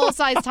like a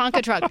full-size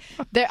Tonka truck.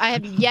 I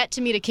have yet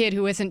to meet a kid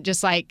who isn't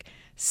just like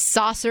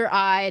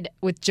saucer-eyed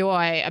with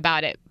joy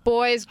about it.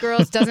 Boys,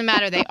 girls, doesn't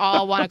matter. They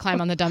all want to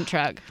climb on the dump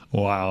truck.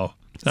 Wow.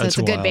 So it's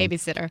a good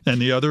babysitter. And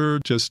the other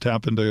just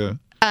happened to...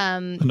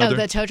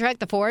 the tow truck,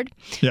 the Ford?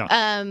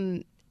 Yeah.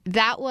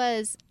 That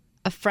was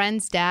a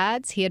friend's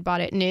dad's. He had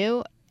bought it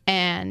new,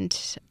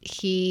 and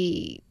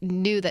he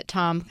knew that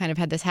Tom kind of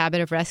had this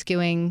habit of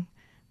rescuing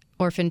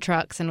orphan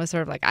trucks and was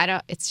sort of like,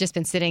 it's just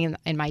been sitting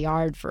in my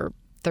yard for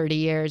 30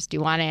 years. Do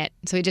you want it?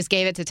 So he just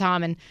gave it to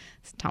Tom, and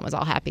Tom was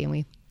all happy, and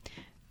we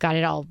got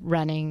it all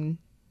running.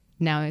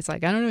 Now he's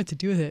like, I don't know what to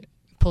do with it.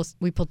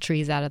 We pulled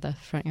trees out of the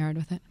front yard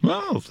with it.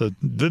 Well,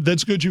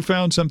 that's good. You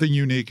found something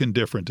unique and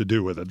different to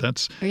do with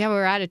it. Yeah, we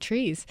were out of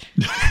trees.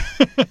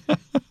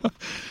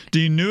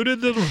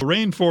 Denuded the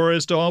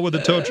rainforest all with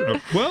a tow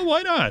truck. Well,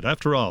 why not?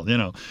 After all,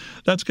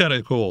 that's kind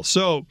of cool.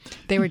 So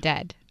they were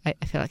dead. I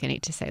feel like I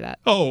need to say that.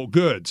 Oh,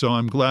 good. So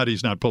I'm glad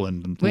he's not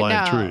pulling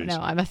live trees.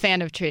 No, I'm a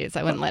fan of trees.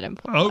 I wouldn't let him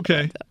pull.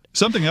 Okay.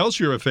 Something else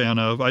you're a fan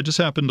of, I just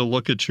happened to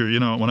look at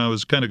when I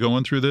was kind of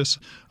going through this,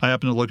 I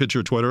happened to look at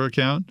your Twitter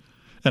account,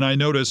 and I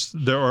noticed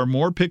there are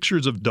more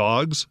pictures of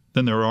dogs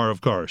than there are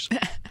of cars.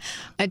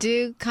 I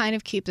do kind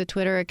of keep the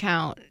Twitter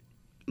account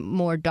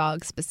more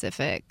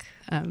dog-specific.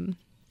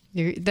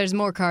 There's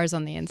more cars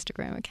on the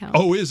Instagram account.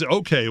 Oh, is it?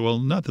 Okay. Well,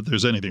 not that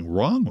there's anything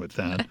wrong with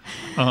that.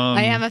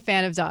 I am a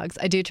fan of dogs.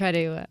 I do try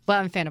to,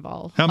 I'm a fan of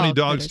all. How many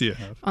dogs do you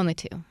have? Only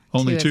two.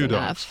 Only two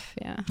dogs.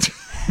 Yeah.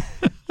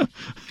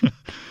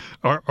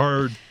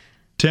 Are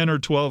 10 or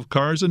 12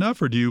 cars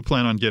enough, or do you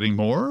plan on getting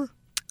more?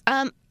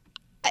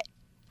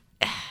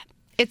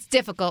 It's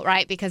difficult,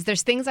 right? Because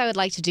there's things I would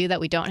like to do that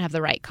we don't have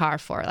the right car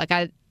for. Like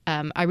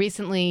I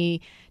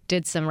recently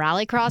did some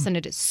rallycross, and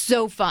it is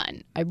so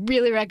fun. I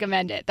really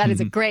recommend it. That is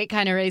a great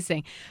kind of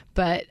racing.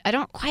 But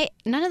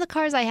none of the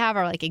cars I have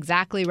are like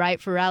exactly right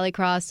for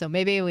rallycross. So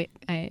maybe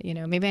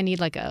maybe I need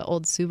like an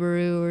old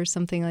Subaru or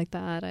something like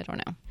that. I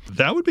don't know.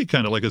 That would be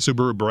kind of like a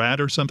Subaru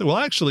Brat or something. Well,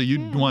 actually,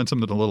 you'd want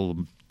something a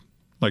little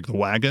like the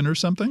wagon or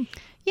something.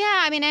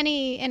 Yeah, I mean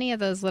any of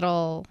those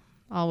little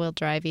all-wheel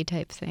drivey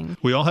type things.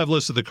 We all have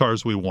lists of the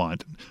cars we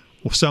want.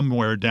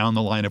 Somewhere down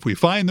the line, if we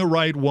find the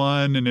right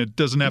one, and it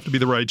doesn't have to be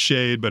the right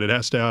shade, but it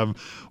has to have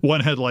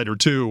one headlight or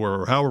two,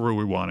 or however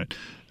we want it,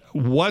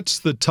 what's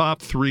the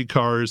top 3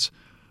 cars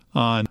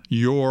on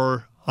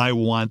your I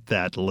want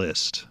that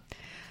list?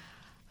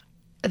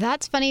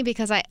 That's funny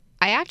because I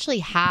actually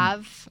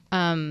have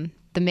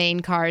the main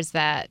cars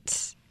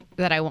that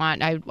I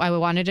want. I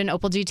wanted an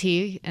Opel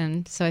GT,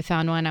 and so I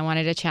found one. I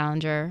wanted a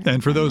Challenger.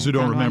 And for those who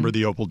don't remember one.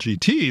 the Opel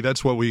GT,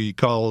 that's what we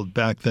called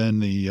back then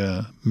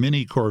the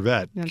mini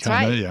Corvette. That's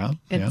kinda, right. Yeah.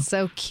 It's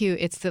so cute.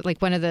 It's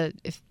like one of the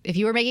if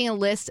you were making a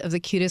list of the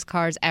cutest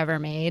cars ever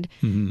made,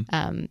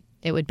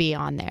 it would be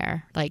on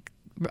there, like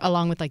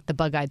along with like the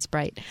bug-eyed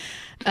Sprite.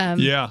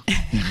 Yeah.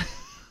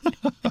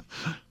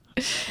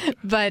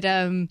 But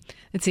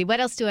let's see, what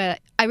else do I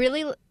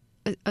really.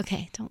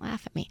 Okay, don't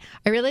laugh at me.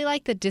 I really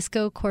like the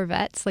disco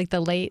Corvettes, like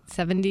the late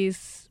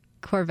 70s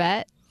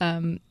Corvette,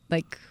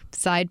 like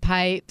side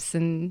pipes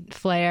and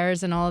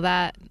flares and all of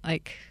that.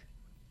 Like,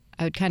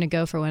 I would kind of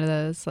go for one of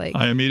those. Like,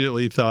 I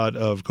immediately thought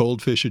of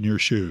goldfish in your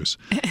shoes.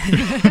 It's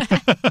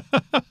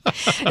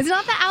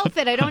not the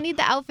outfit. I don't need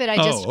the outfit.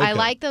 I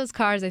like those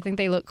cars. I think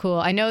they look cool.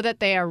 I know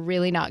that they are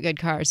really not good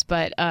cars,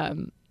 but I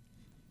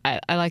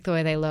like the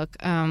way they look.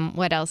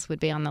 What else would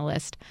be on the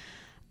list?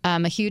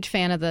 I'm a huge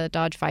fan of the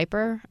Dodge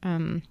Viper.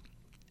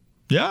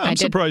 Yeah, I'm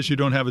surprised you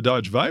don't have a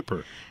Dodge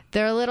Viper.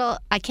 They're a little.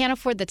 I can't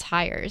afford the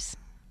tires.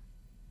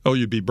 Oh,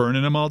 you'd be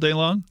burning them all day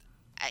long?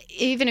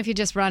 Even if you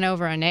just run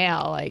over a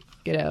nail, like,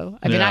 you know.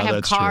 I mean, I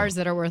have cars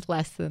that are worth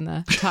less than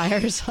the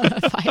tires on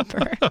a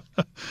Viper.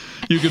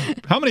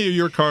 How many of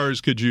your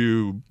cars could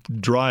you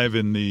drive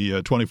in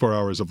the 24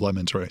 Hours of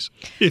Lemons race,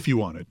 if you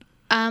wanted?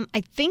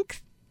 I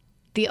think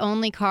the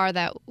only car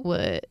that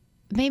would...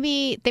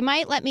 Maybe they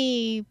might let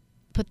me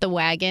put the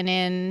wagon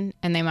in,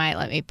 and they might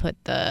let me put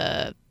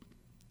the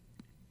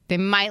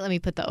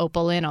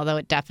Opel in, although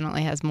it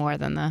definitely has more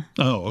than the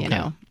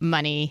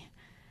money.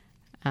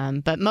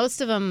 But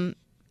most of them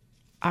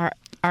are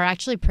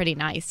actually pretty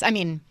nice. I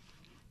mean,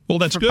 well,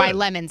 that's good by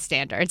Lemon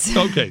standards.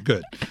 Okay,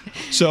 good.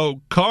 So,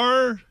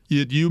 car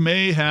you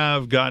may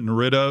have gotten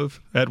rid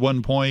of at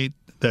one point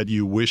that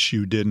you wish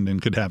you didn't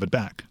and could have it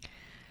back.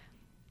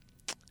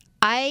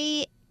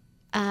 I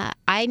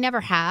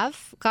never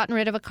have gotten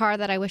rid of a car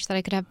that I wish that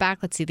I could have back.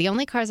 Let's see. The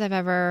only cars I've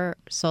ever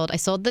sold, I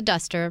sold the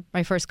Duster,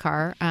 my first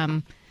car,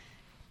 and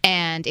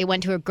it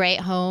went to a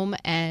great home,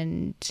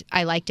 and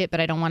I liked it, but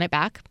I don't want it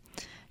back.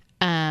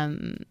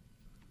 And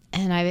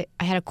I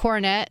had a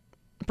Coronet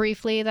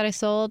briefly that I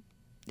sold.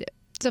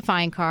 It's a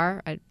fine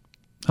car.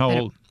 How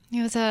old? I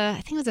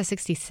think it was a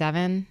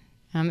 67.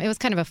 It was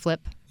kind of a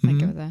flip. Mm-hmm.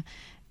 Like it was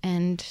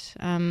and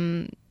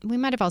we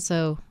might have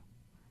also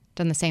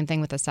done the same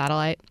thing with the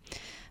Satellite.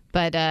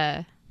 But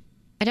I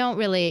don't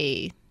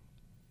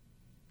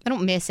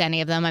miss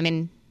any of them. I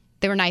mean,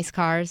 they were nice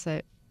cars.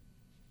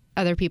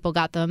 Other people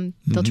got them.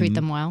 They'll treat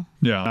them well.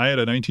 Yeah. I had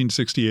a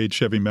 1968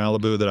 Chevy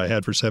Malibu that I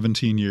had for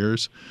 17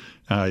 years.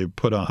 I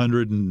put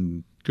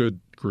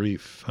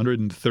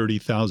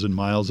 130,000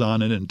 miles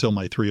on it until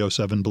my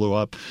 307 blew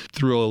up.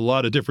 Through a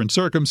lot of different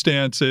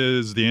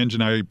circumstances, the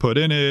engine I put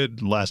in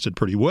it lasted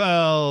pretty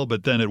well.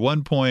 But then at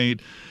one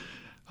point,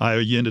 I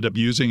ended up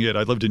using it.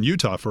 I lived in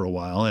Utah for a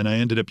while, and I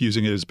ended up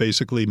using it as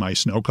basically my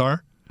snow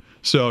car.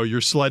 So you're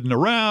sledding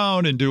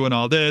around and doing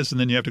all this, and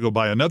then you have to go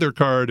buy another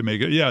car to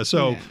make it. Yeah.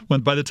 So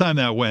by the time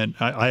that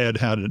went,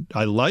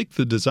 I liked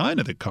the design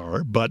of the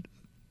car, but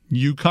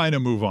you kind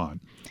of move on.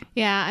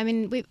 Yeah. I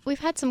mean, we've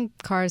had some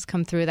cars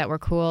come through that were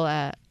cool.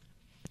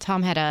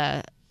 Tom had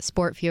a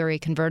Sport Fury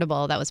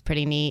convertible that was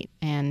pretty neat,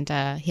 and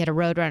he had a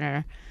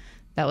Roadrunner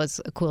that was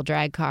a cool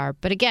drag car.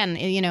 But again,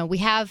 we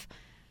have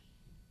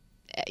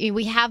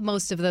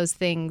most of those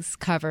things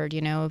covered.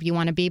 If you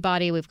want a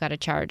B-body, we've got a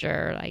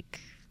Charger. Like,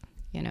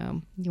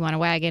 you want a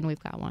wagon,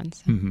 we've got one.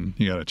 So. Mm-hmm.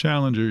 You got a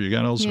Challenger, you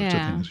got all sorts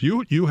of things.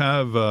 You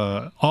have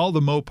all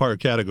the Mopar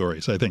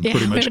categories, I think,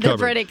 pretty much covered.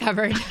 Pretty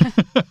covered.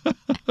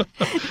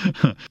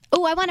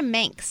 Oh, I want a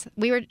Manx.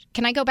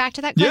 Can I go back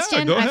to that question?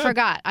 Yeah, go ahead. I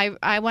forgot.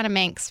 I want a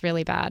Manx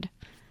really bad.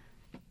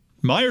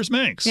 Myers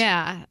Manx.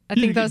 Yeah, I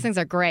think those things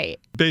are great.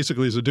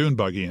 Basically, it's a dune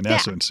buggy in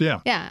essence.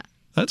 Yeah. Yeah.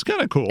 That's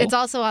kind of cool. It's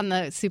also on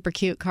the super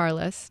cute car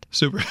list.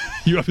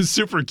 You have a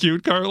super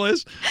cute car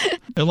list?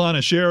 Ilana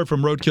Scher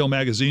from Roadkill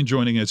Magazine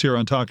joining us here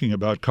on Talking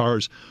About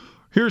Cars.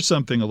 Here's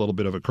something a little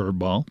bit of a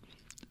curveball.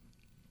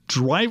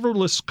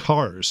 Driverless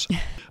cars.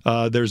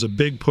 There's a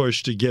big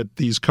push to get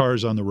these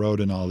cars on the road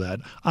and all that.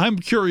 I'm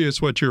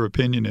curious what your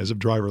opinion is of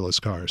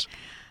driverless cars.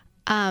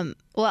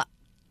 Well,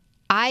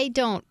 I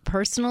don't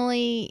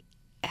personally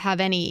have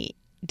any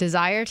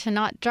desire to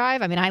not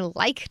drive. I mean, I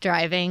like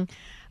driving.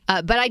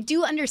 But I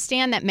do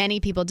understand that many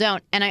people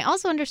don't. And I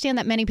also understand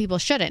that many people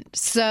shouldn't.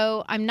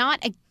 So I'm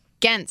not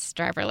against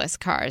driverless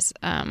cars.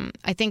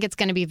 I think it's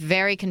going to be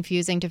very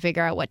confusing to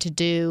figure out what to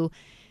do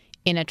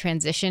in a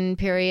transition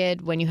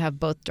period when you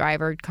have both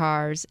drivered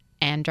cars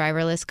and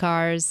driverless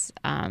cars.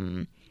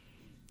 I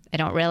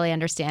don't really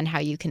understand how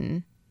you're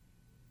going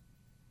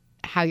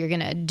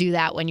to do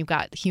that when you've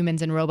got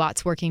humans and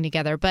robots working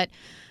together. But,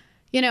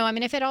 I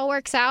mean, if it all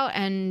works out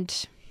and...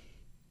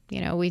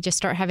 we just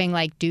start having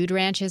like dude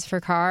ranches for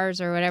cars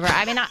or whatever.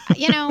 I mean,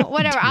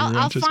 whatever.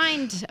 I'll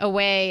find a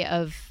way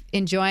of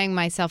enjoying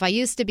myself. I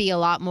used to be a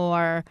lot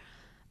more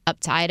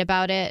uptight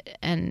about it,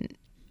 and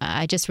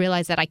I just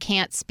realized that I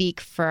can't speak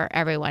for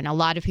everyone. A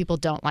lot of people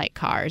don't like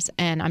cars,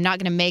 and I'm not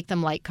going to make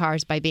them like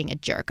cars by being a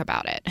jerk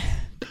about it.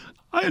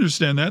 I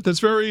understand that. That's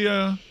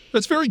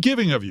very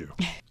giving of you.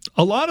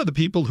 A lot of the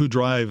people who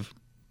drive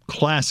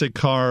classic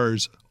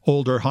cars,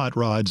 older hot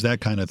rods,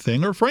 that kind of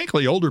thing, or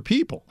frankly, older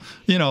people.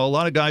 You know, a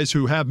lot of guys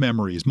who have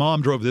memories.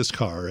 Mom drove this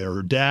car,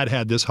 or dad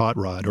had this hot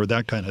rod, or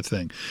that kind of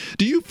thing.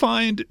 Do you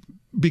find,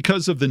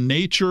 because of the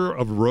nature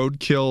of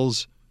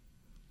Roadkill's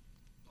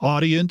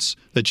audience,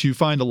 that you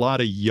find a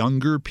lot of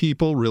younger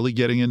people really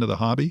getting into the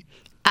hobby?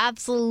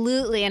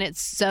 Absolutely, and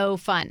it's so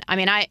fun. I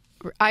mean, I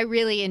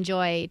really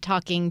enjoy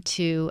talking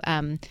to,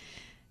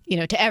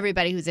 to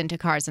everybody who's into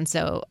cars, and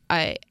so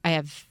I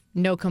have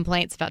no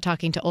complaints about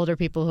talking to older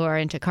people who are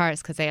into cars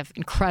because they have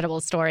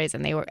incredible stories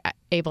and they were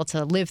able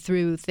to live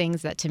through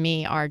things that to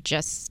me are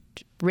just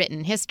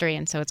written history.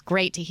 And so it's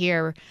great to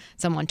hear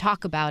someone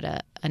talk about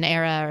an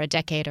era or a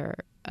decade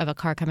of a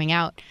car coming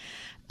out.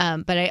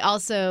 But I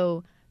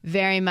also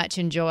very much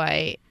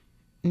enjoy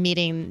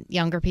meeting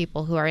younger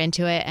people who are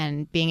into it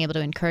and being able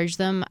to encourage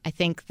them. I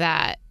think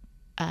that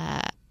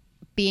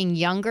being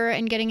younger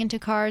and getting into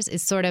cars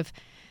is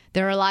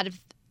there are a lot of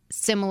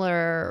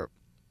similar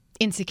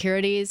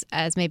insecurities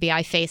as maybe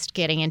I faced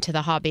getting into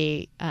the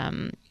hobby,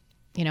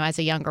 as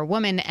a younger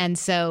woman. And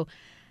so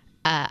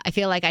I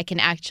feel like I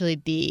can actually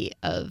be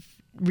of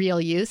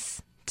real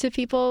use to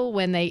people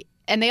and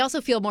they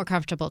also feel more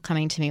comfortable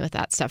coming to me with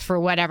that stuff for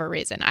whatever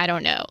reason. I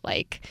don't know.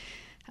 I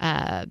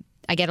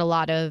get a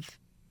lot of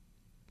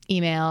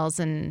emails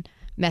and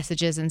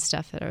messages and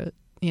stuff that are,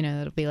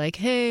 it'll be like,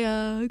 hey,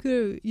 I'm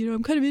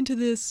kind of into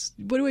this.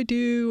 What do I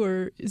do?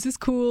 Or is this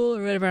cool?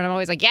 Or whatever. And I'm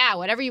always like, yeah,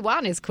 whatever you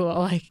want is cool.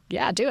 Like,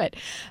 yeah, do it.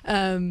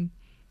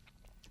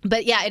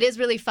 But yeah, it is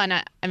really fun.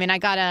 I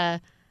got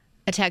a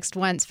text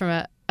once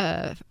from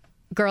a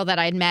girl that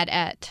I'd met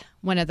at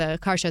one of the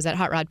car shows at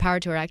Hot Rod Power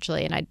Tour,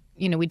 actually. And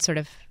we'd sort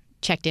of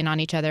checked in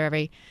on each other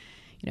every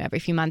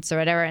few months or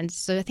whatever. And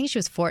so I think she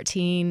was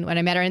 14 when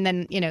I met her. And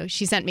then,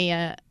 she sent me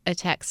a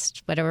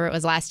text, whatever it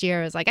was last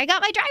year. It was like, I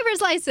got my driver's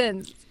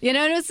license, and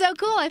it was so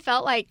cool. I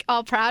felt like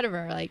all proud of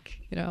her. Like,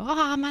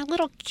 my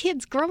little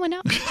kid's growing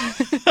up.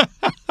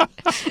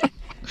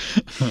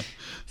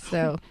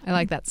 So I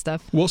like that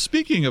stuff. Well,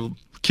 speaking of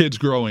kids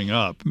growing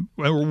up,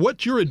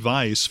 what's your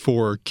advice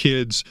for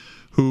kids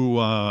who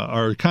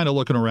are kind of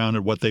looking around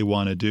at what they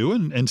want to do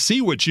and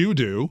see what you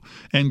do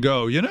and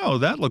go,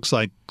 that looks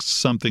like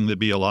something that'd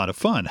be a lot of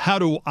fun. How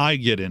do I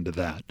get into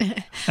that?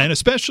 And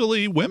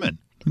especially women,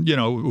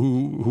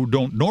 who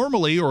don't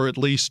normally, or at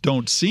least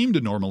don't seem to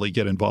normally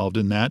get involved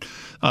in that.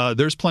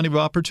 There's plenty of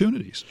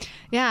opportunities.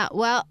 Yeah,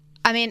 well,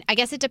 I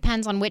guess it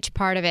depends on which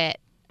part of it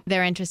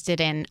they're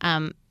interested in.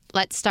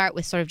 Let's start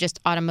with sort of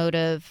just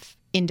automotive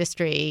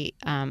industry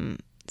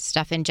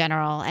stuff in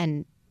general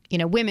and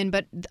women,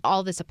 but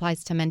all this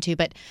applies to men too.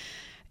 But,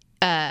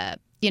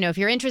 if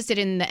you're interested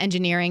in the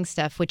engineering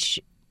stuff, which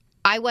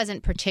I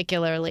wasn't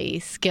particularly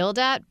skilled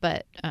at,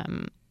 but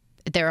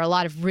there are a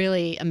lot of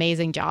really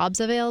amazing jobs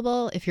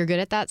available if you're good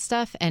at that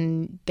stuff.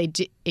 And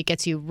it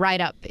gets you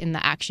right up in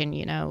the action,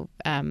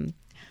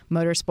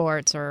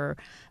 motorsports or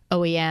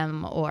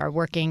OEM or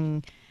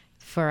working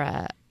for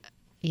a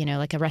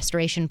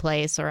restoration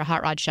place or a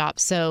hot rod shop.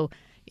 So,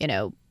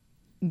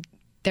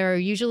 there are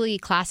usually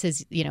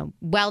classes,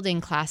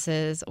 welding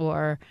classes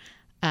or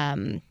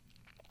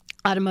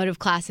automotive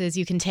classes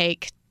you can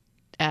take.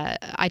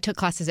 I took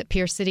classes at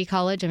Pierce City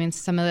College.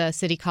 Some of the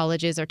city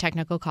colleges or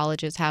technical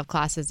colleges have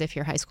classes if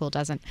your high school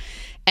doesn't.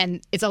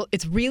 And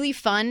it's really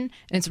fun and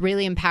it's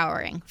really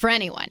empowering for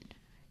anyone.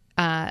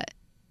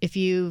 If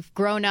you've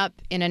grown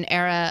up in an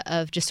era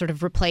of just sort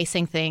of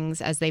replacing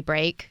things as they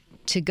break,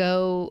 to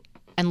go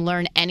and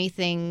learn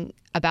anything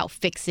about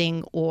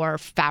fixing or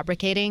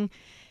fabricating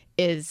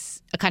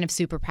is a kind of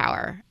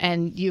superpower,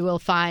 and you will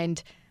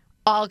find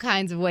all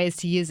kinds of ways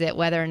to use it,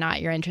 whether or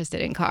not you're interested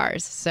in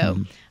cars. So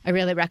I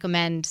really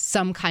recommend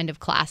some kind of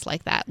class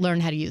like that. Learn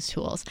how to use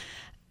tools.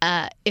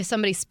 If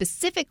somebody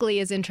specifically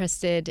is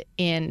interested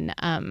in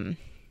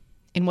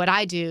what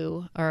I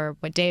do or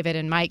what David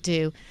and Mike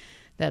do,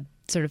 the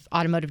sort of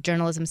automotive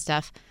journalism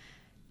stuff,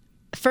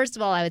 first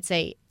of all, I would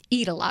say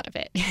eat a lot of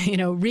it.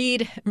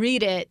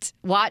 Read it,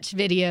 watch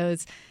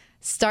videos,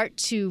 start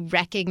to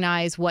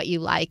recognize what you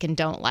like and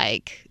don't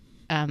like,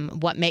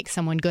 what makes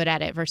someone good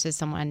at it versus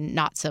someone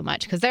not so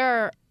much. Because there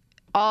are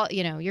all,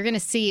 you're going to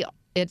see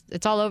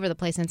it's all over the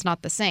place and it's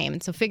not the same.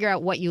 And so figure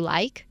out what you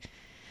like,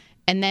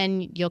 and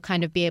then you'll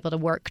kind of be able to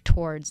work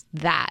towards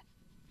that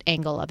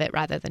angle of it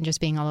rather than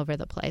just being all over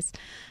the place.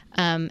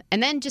 And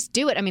then just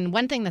do it.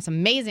 One thing that's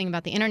amazing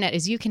about the internet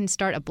is you can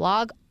start a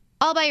blog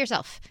all by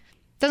yourself.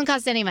 It doesn't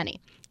cost any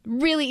money.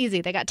 Really easy.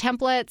 They got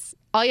templates.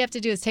 All you have to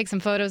do is take some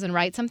photos and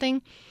write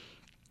something.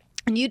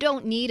 And you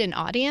don't need an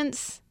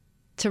audience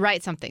to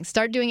write something.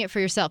 Start doing it for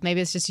yourself.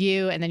 Maybe it's just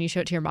you, and then you show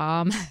it to your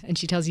mom, and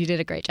she tells you did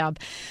a great job.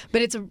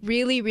 But it's a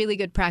really, really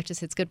good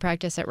practice. It's good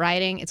practice at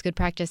writing. It's good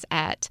practice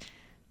at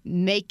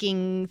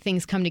making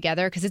things come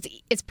together, because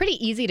it's pretty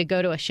easy to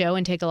go to a show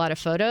and take a lot of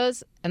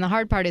photos, and the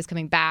hard part is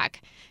coming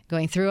back,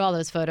 going through all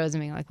those photos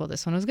and being like, well,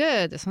 this one was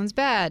good, this one's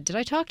bad, did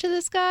I talk to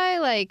this guy,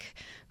 like,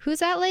 who's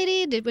that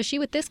lady, was she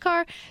with this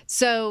car?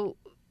 So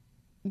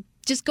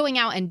just going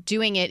out and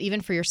doing it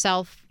even for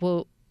yourself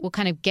will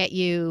kind of get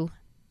you,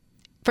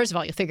 first of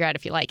all, you'll figure out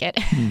if you like it.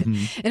 And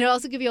it'll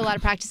also give you a lot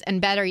of practice,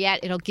 and better yet,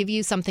 it'll give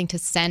you something to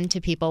send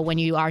to people when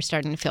you are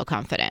starting to feel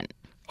confident.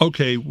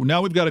 Okay,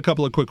 now we've got a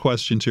couple of quick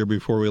questions here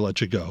before we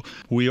let you go.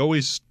 We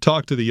always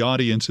talk to the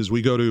audience as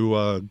we go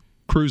to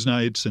cruise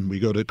nights and we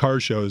go to car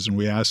shows, and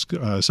we ask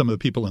some of the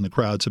people in the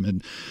crowd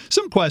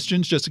some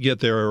questions just to get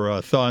their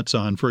thoughts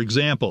on, for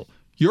example,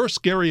 your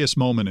scariest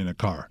moment in a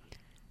car.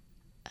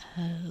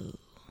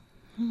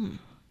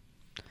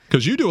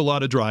 Because you do a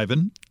lot of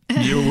driving.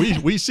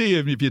 We see,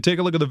 if you take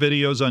a look at the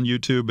videos on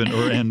YouTube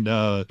and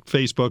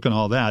Facebook and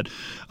all that,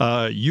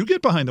 you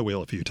get behind the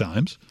wheel a few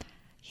times.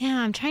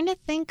 Yeah, I'm trying to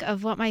think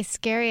of what my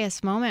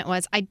scariest moment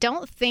was. I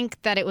don't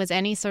think that it was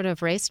any sort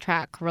of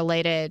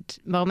racetrack-related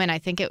moment. I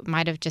think it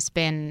might have just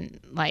been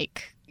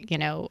like,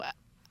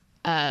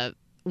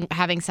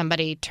 having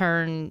somebody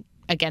turn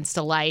against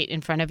a light in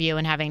front of you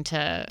and having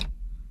to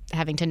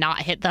not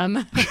hit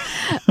them.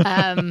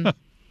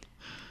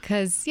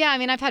 Because,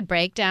 I've had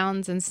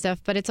breakdowns and stuff,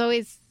 but it's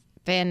always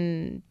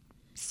been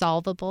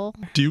solvable.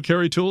 Do you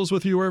carry tools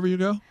with you wherever you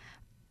go?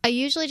 I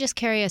usually just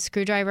carry a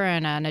screwdriver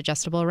and an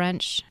adjustable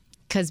wrench,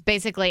 because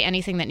basically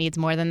anything that needs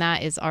more than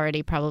that is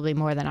already probably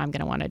more than I'm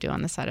going to want to do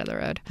on the side of the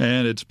road.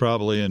 And it's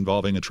probably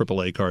involving a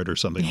AAA card or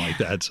something like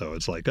that. So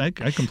it's like I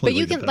completely. But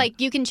you can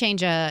you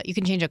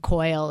can change a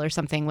coil or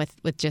something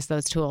with just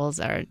those tools,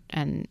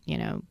 and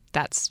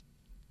that's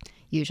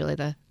usually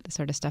the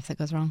sort of stuff that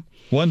goes wrong.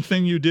 One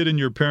thing you did in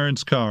your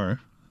parents'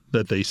 car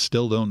that they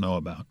still don't know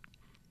about.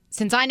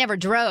 Since I never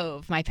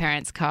drove my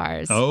parents'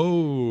 cars,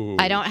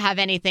 I don't have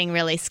anything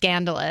really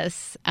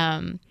scandalous.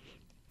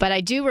 But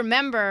I do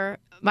remember,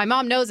 my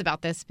mom knows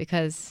about this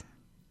because,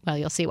 well,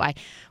 you'll see why.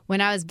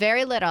 When I was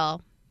very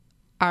little,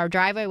 our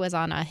driveway was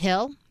on a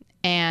hill,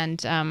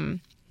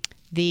 and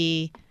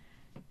we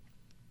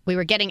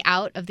were getting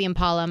out of the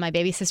Impala. My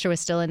baby sister was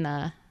still in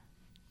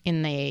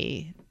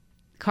the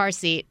car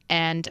seat,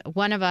 and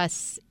one of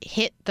us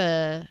hit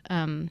the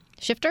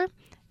shifter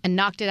and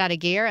knocked it out of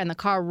gear, and the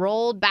car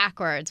rolled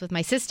backwards with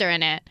my sister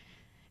in it,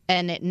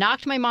 and it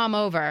knocked my mom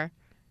over,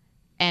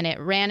 and it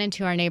ran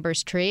into our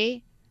neighbor's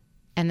tree.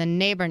 And the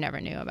neighbor never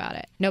knew about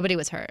it. Nobody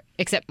was hurt,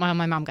 except my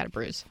mom got a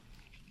bruise.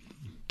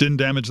 Didn't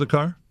damage the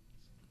car?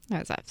 That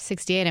was a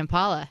 68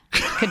 Impala.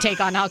 Could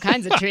take on all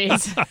kinds of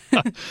trees.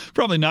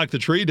 Probably knock the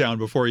tree down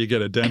before you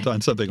get a dent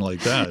on something like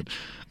that.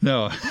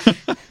 No.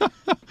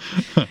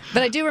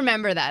 But I do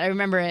remember that. I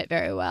remember it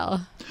very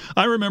well.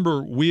 I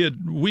remember we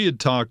had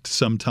talked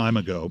some time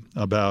ago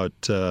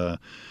about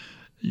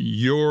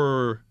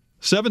your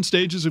 7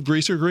 stages of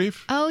greaser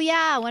grief. Oh,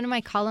 yeah. One of my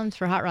columns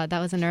for Hot Rod.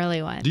 That was an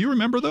early one. Do you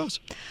remember those?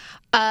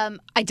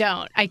 I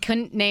don't. I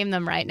couldn't name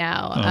them right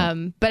now.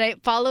 But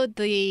it followed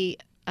the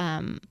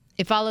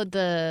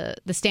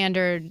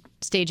standard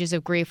stages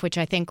of grief, which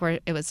I think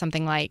it was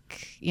something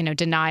like,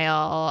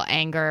 denial,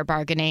 anger,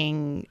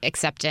 bargaining,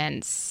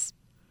 acceptance,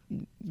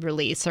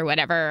 release, or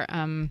whatever.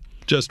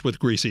 Just with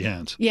greasy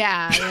hands.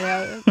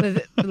 Yeah,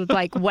 with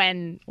like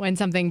when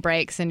something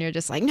breaks and you're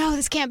just like, no,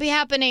 this can't be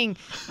happening.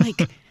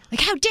 Like,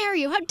 how dare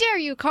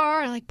you,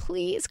 car? Like,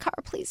 please, car,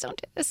 please don't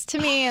do this to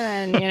me.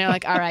 And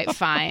then, all right,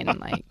 fine.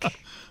 Like,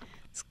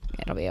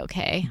 it'll be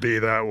okay. Be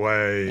that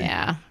way.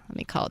 Yeah. Let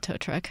me call a tow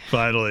truck.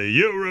 Finally,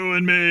 you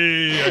ruined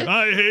me.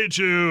 I hate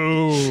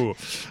you.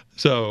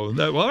 So,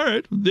 all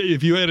right.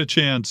 If you had a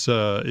chance,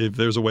 if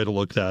there's a way to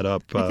look that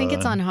up. I think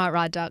it's on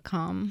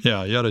hotrod.com.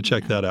 Yeah, you ought to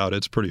check that out.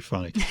 It's pretty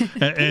funny.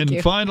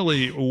 And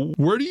finally,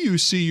 where do you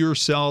see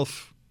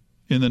yourself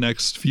in the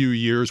next few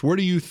years? Where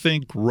do you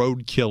think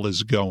Roadkill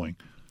is going?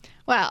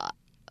 Well,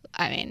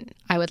 I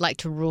would like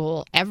to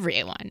rule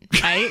everyone,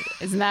 right?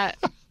 Isn't that?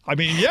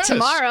 Yes.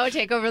 Tomorrow,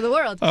 take over the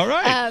world. All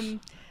right.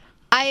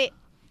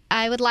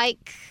 I would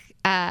like.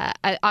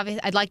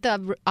 I'd like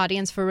the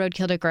audience for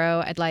Roadkill to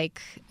grow. I'd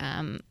like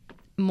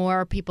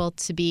more people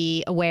to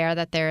be aware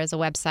that there is a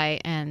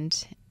website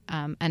and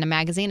a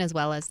magazine, as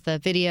well as the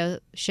video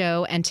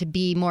show, and to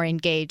be more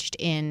engaged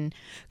in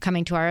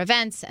coming to our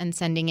events and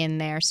sending in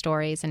their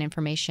stories and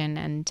information.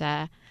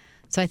 And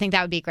so I think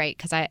that would be great,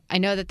 because I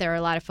know that there are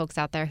a lot of folks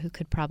out there who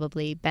could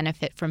probably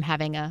benefit from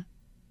having a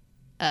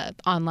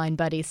online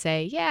buddy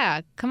say,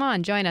 yeah, come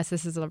on, join us.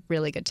 This is a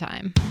really good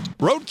time.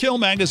 Roadkill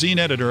magazine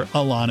editor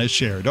Alana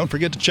Scher. Don't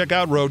forget to check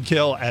out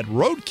Roadkill at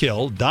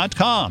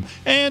roadkill.com.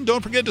 And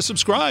don't forget to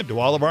subscribe to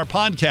all of our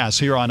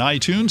podcasts here on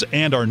iTunes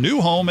and our new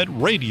home at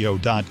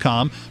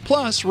radio.com.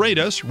 Plus, rate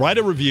us, write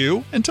a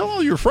review, and tell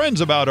all your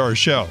friends about our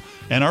show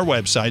and our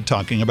website,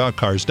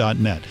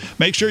 talkingaboutcars.net.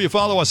 Make sure you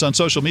follow us on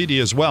social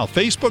media as well,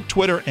 Facebook,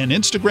 Twitter, and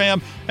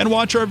Instagram, and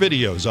watch our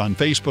videos on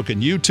Facebook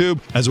and YouTube,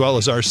 as well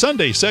as our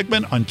Sunday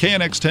segment on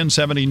KNX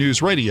 1070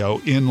 News Radio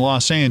in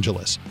Los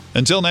Angeles.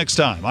 Until next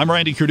time, I'm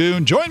Randy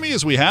Cardoon. Join me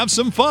as we have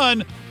some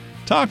fun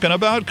talking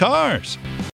about cars.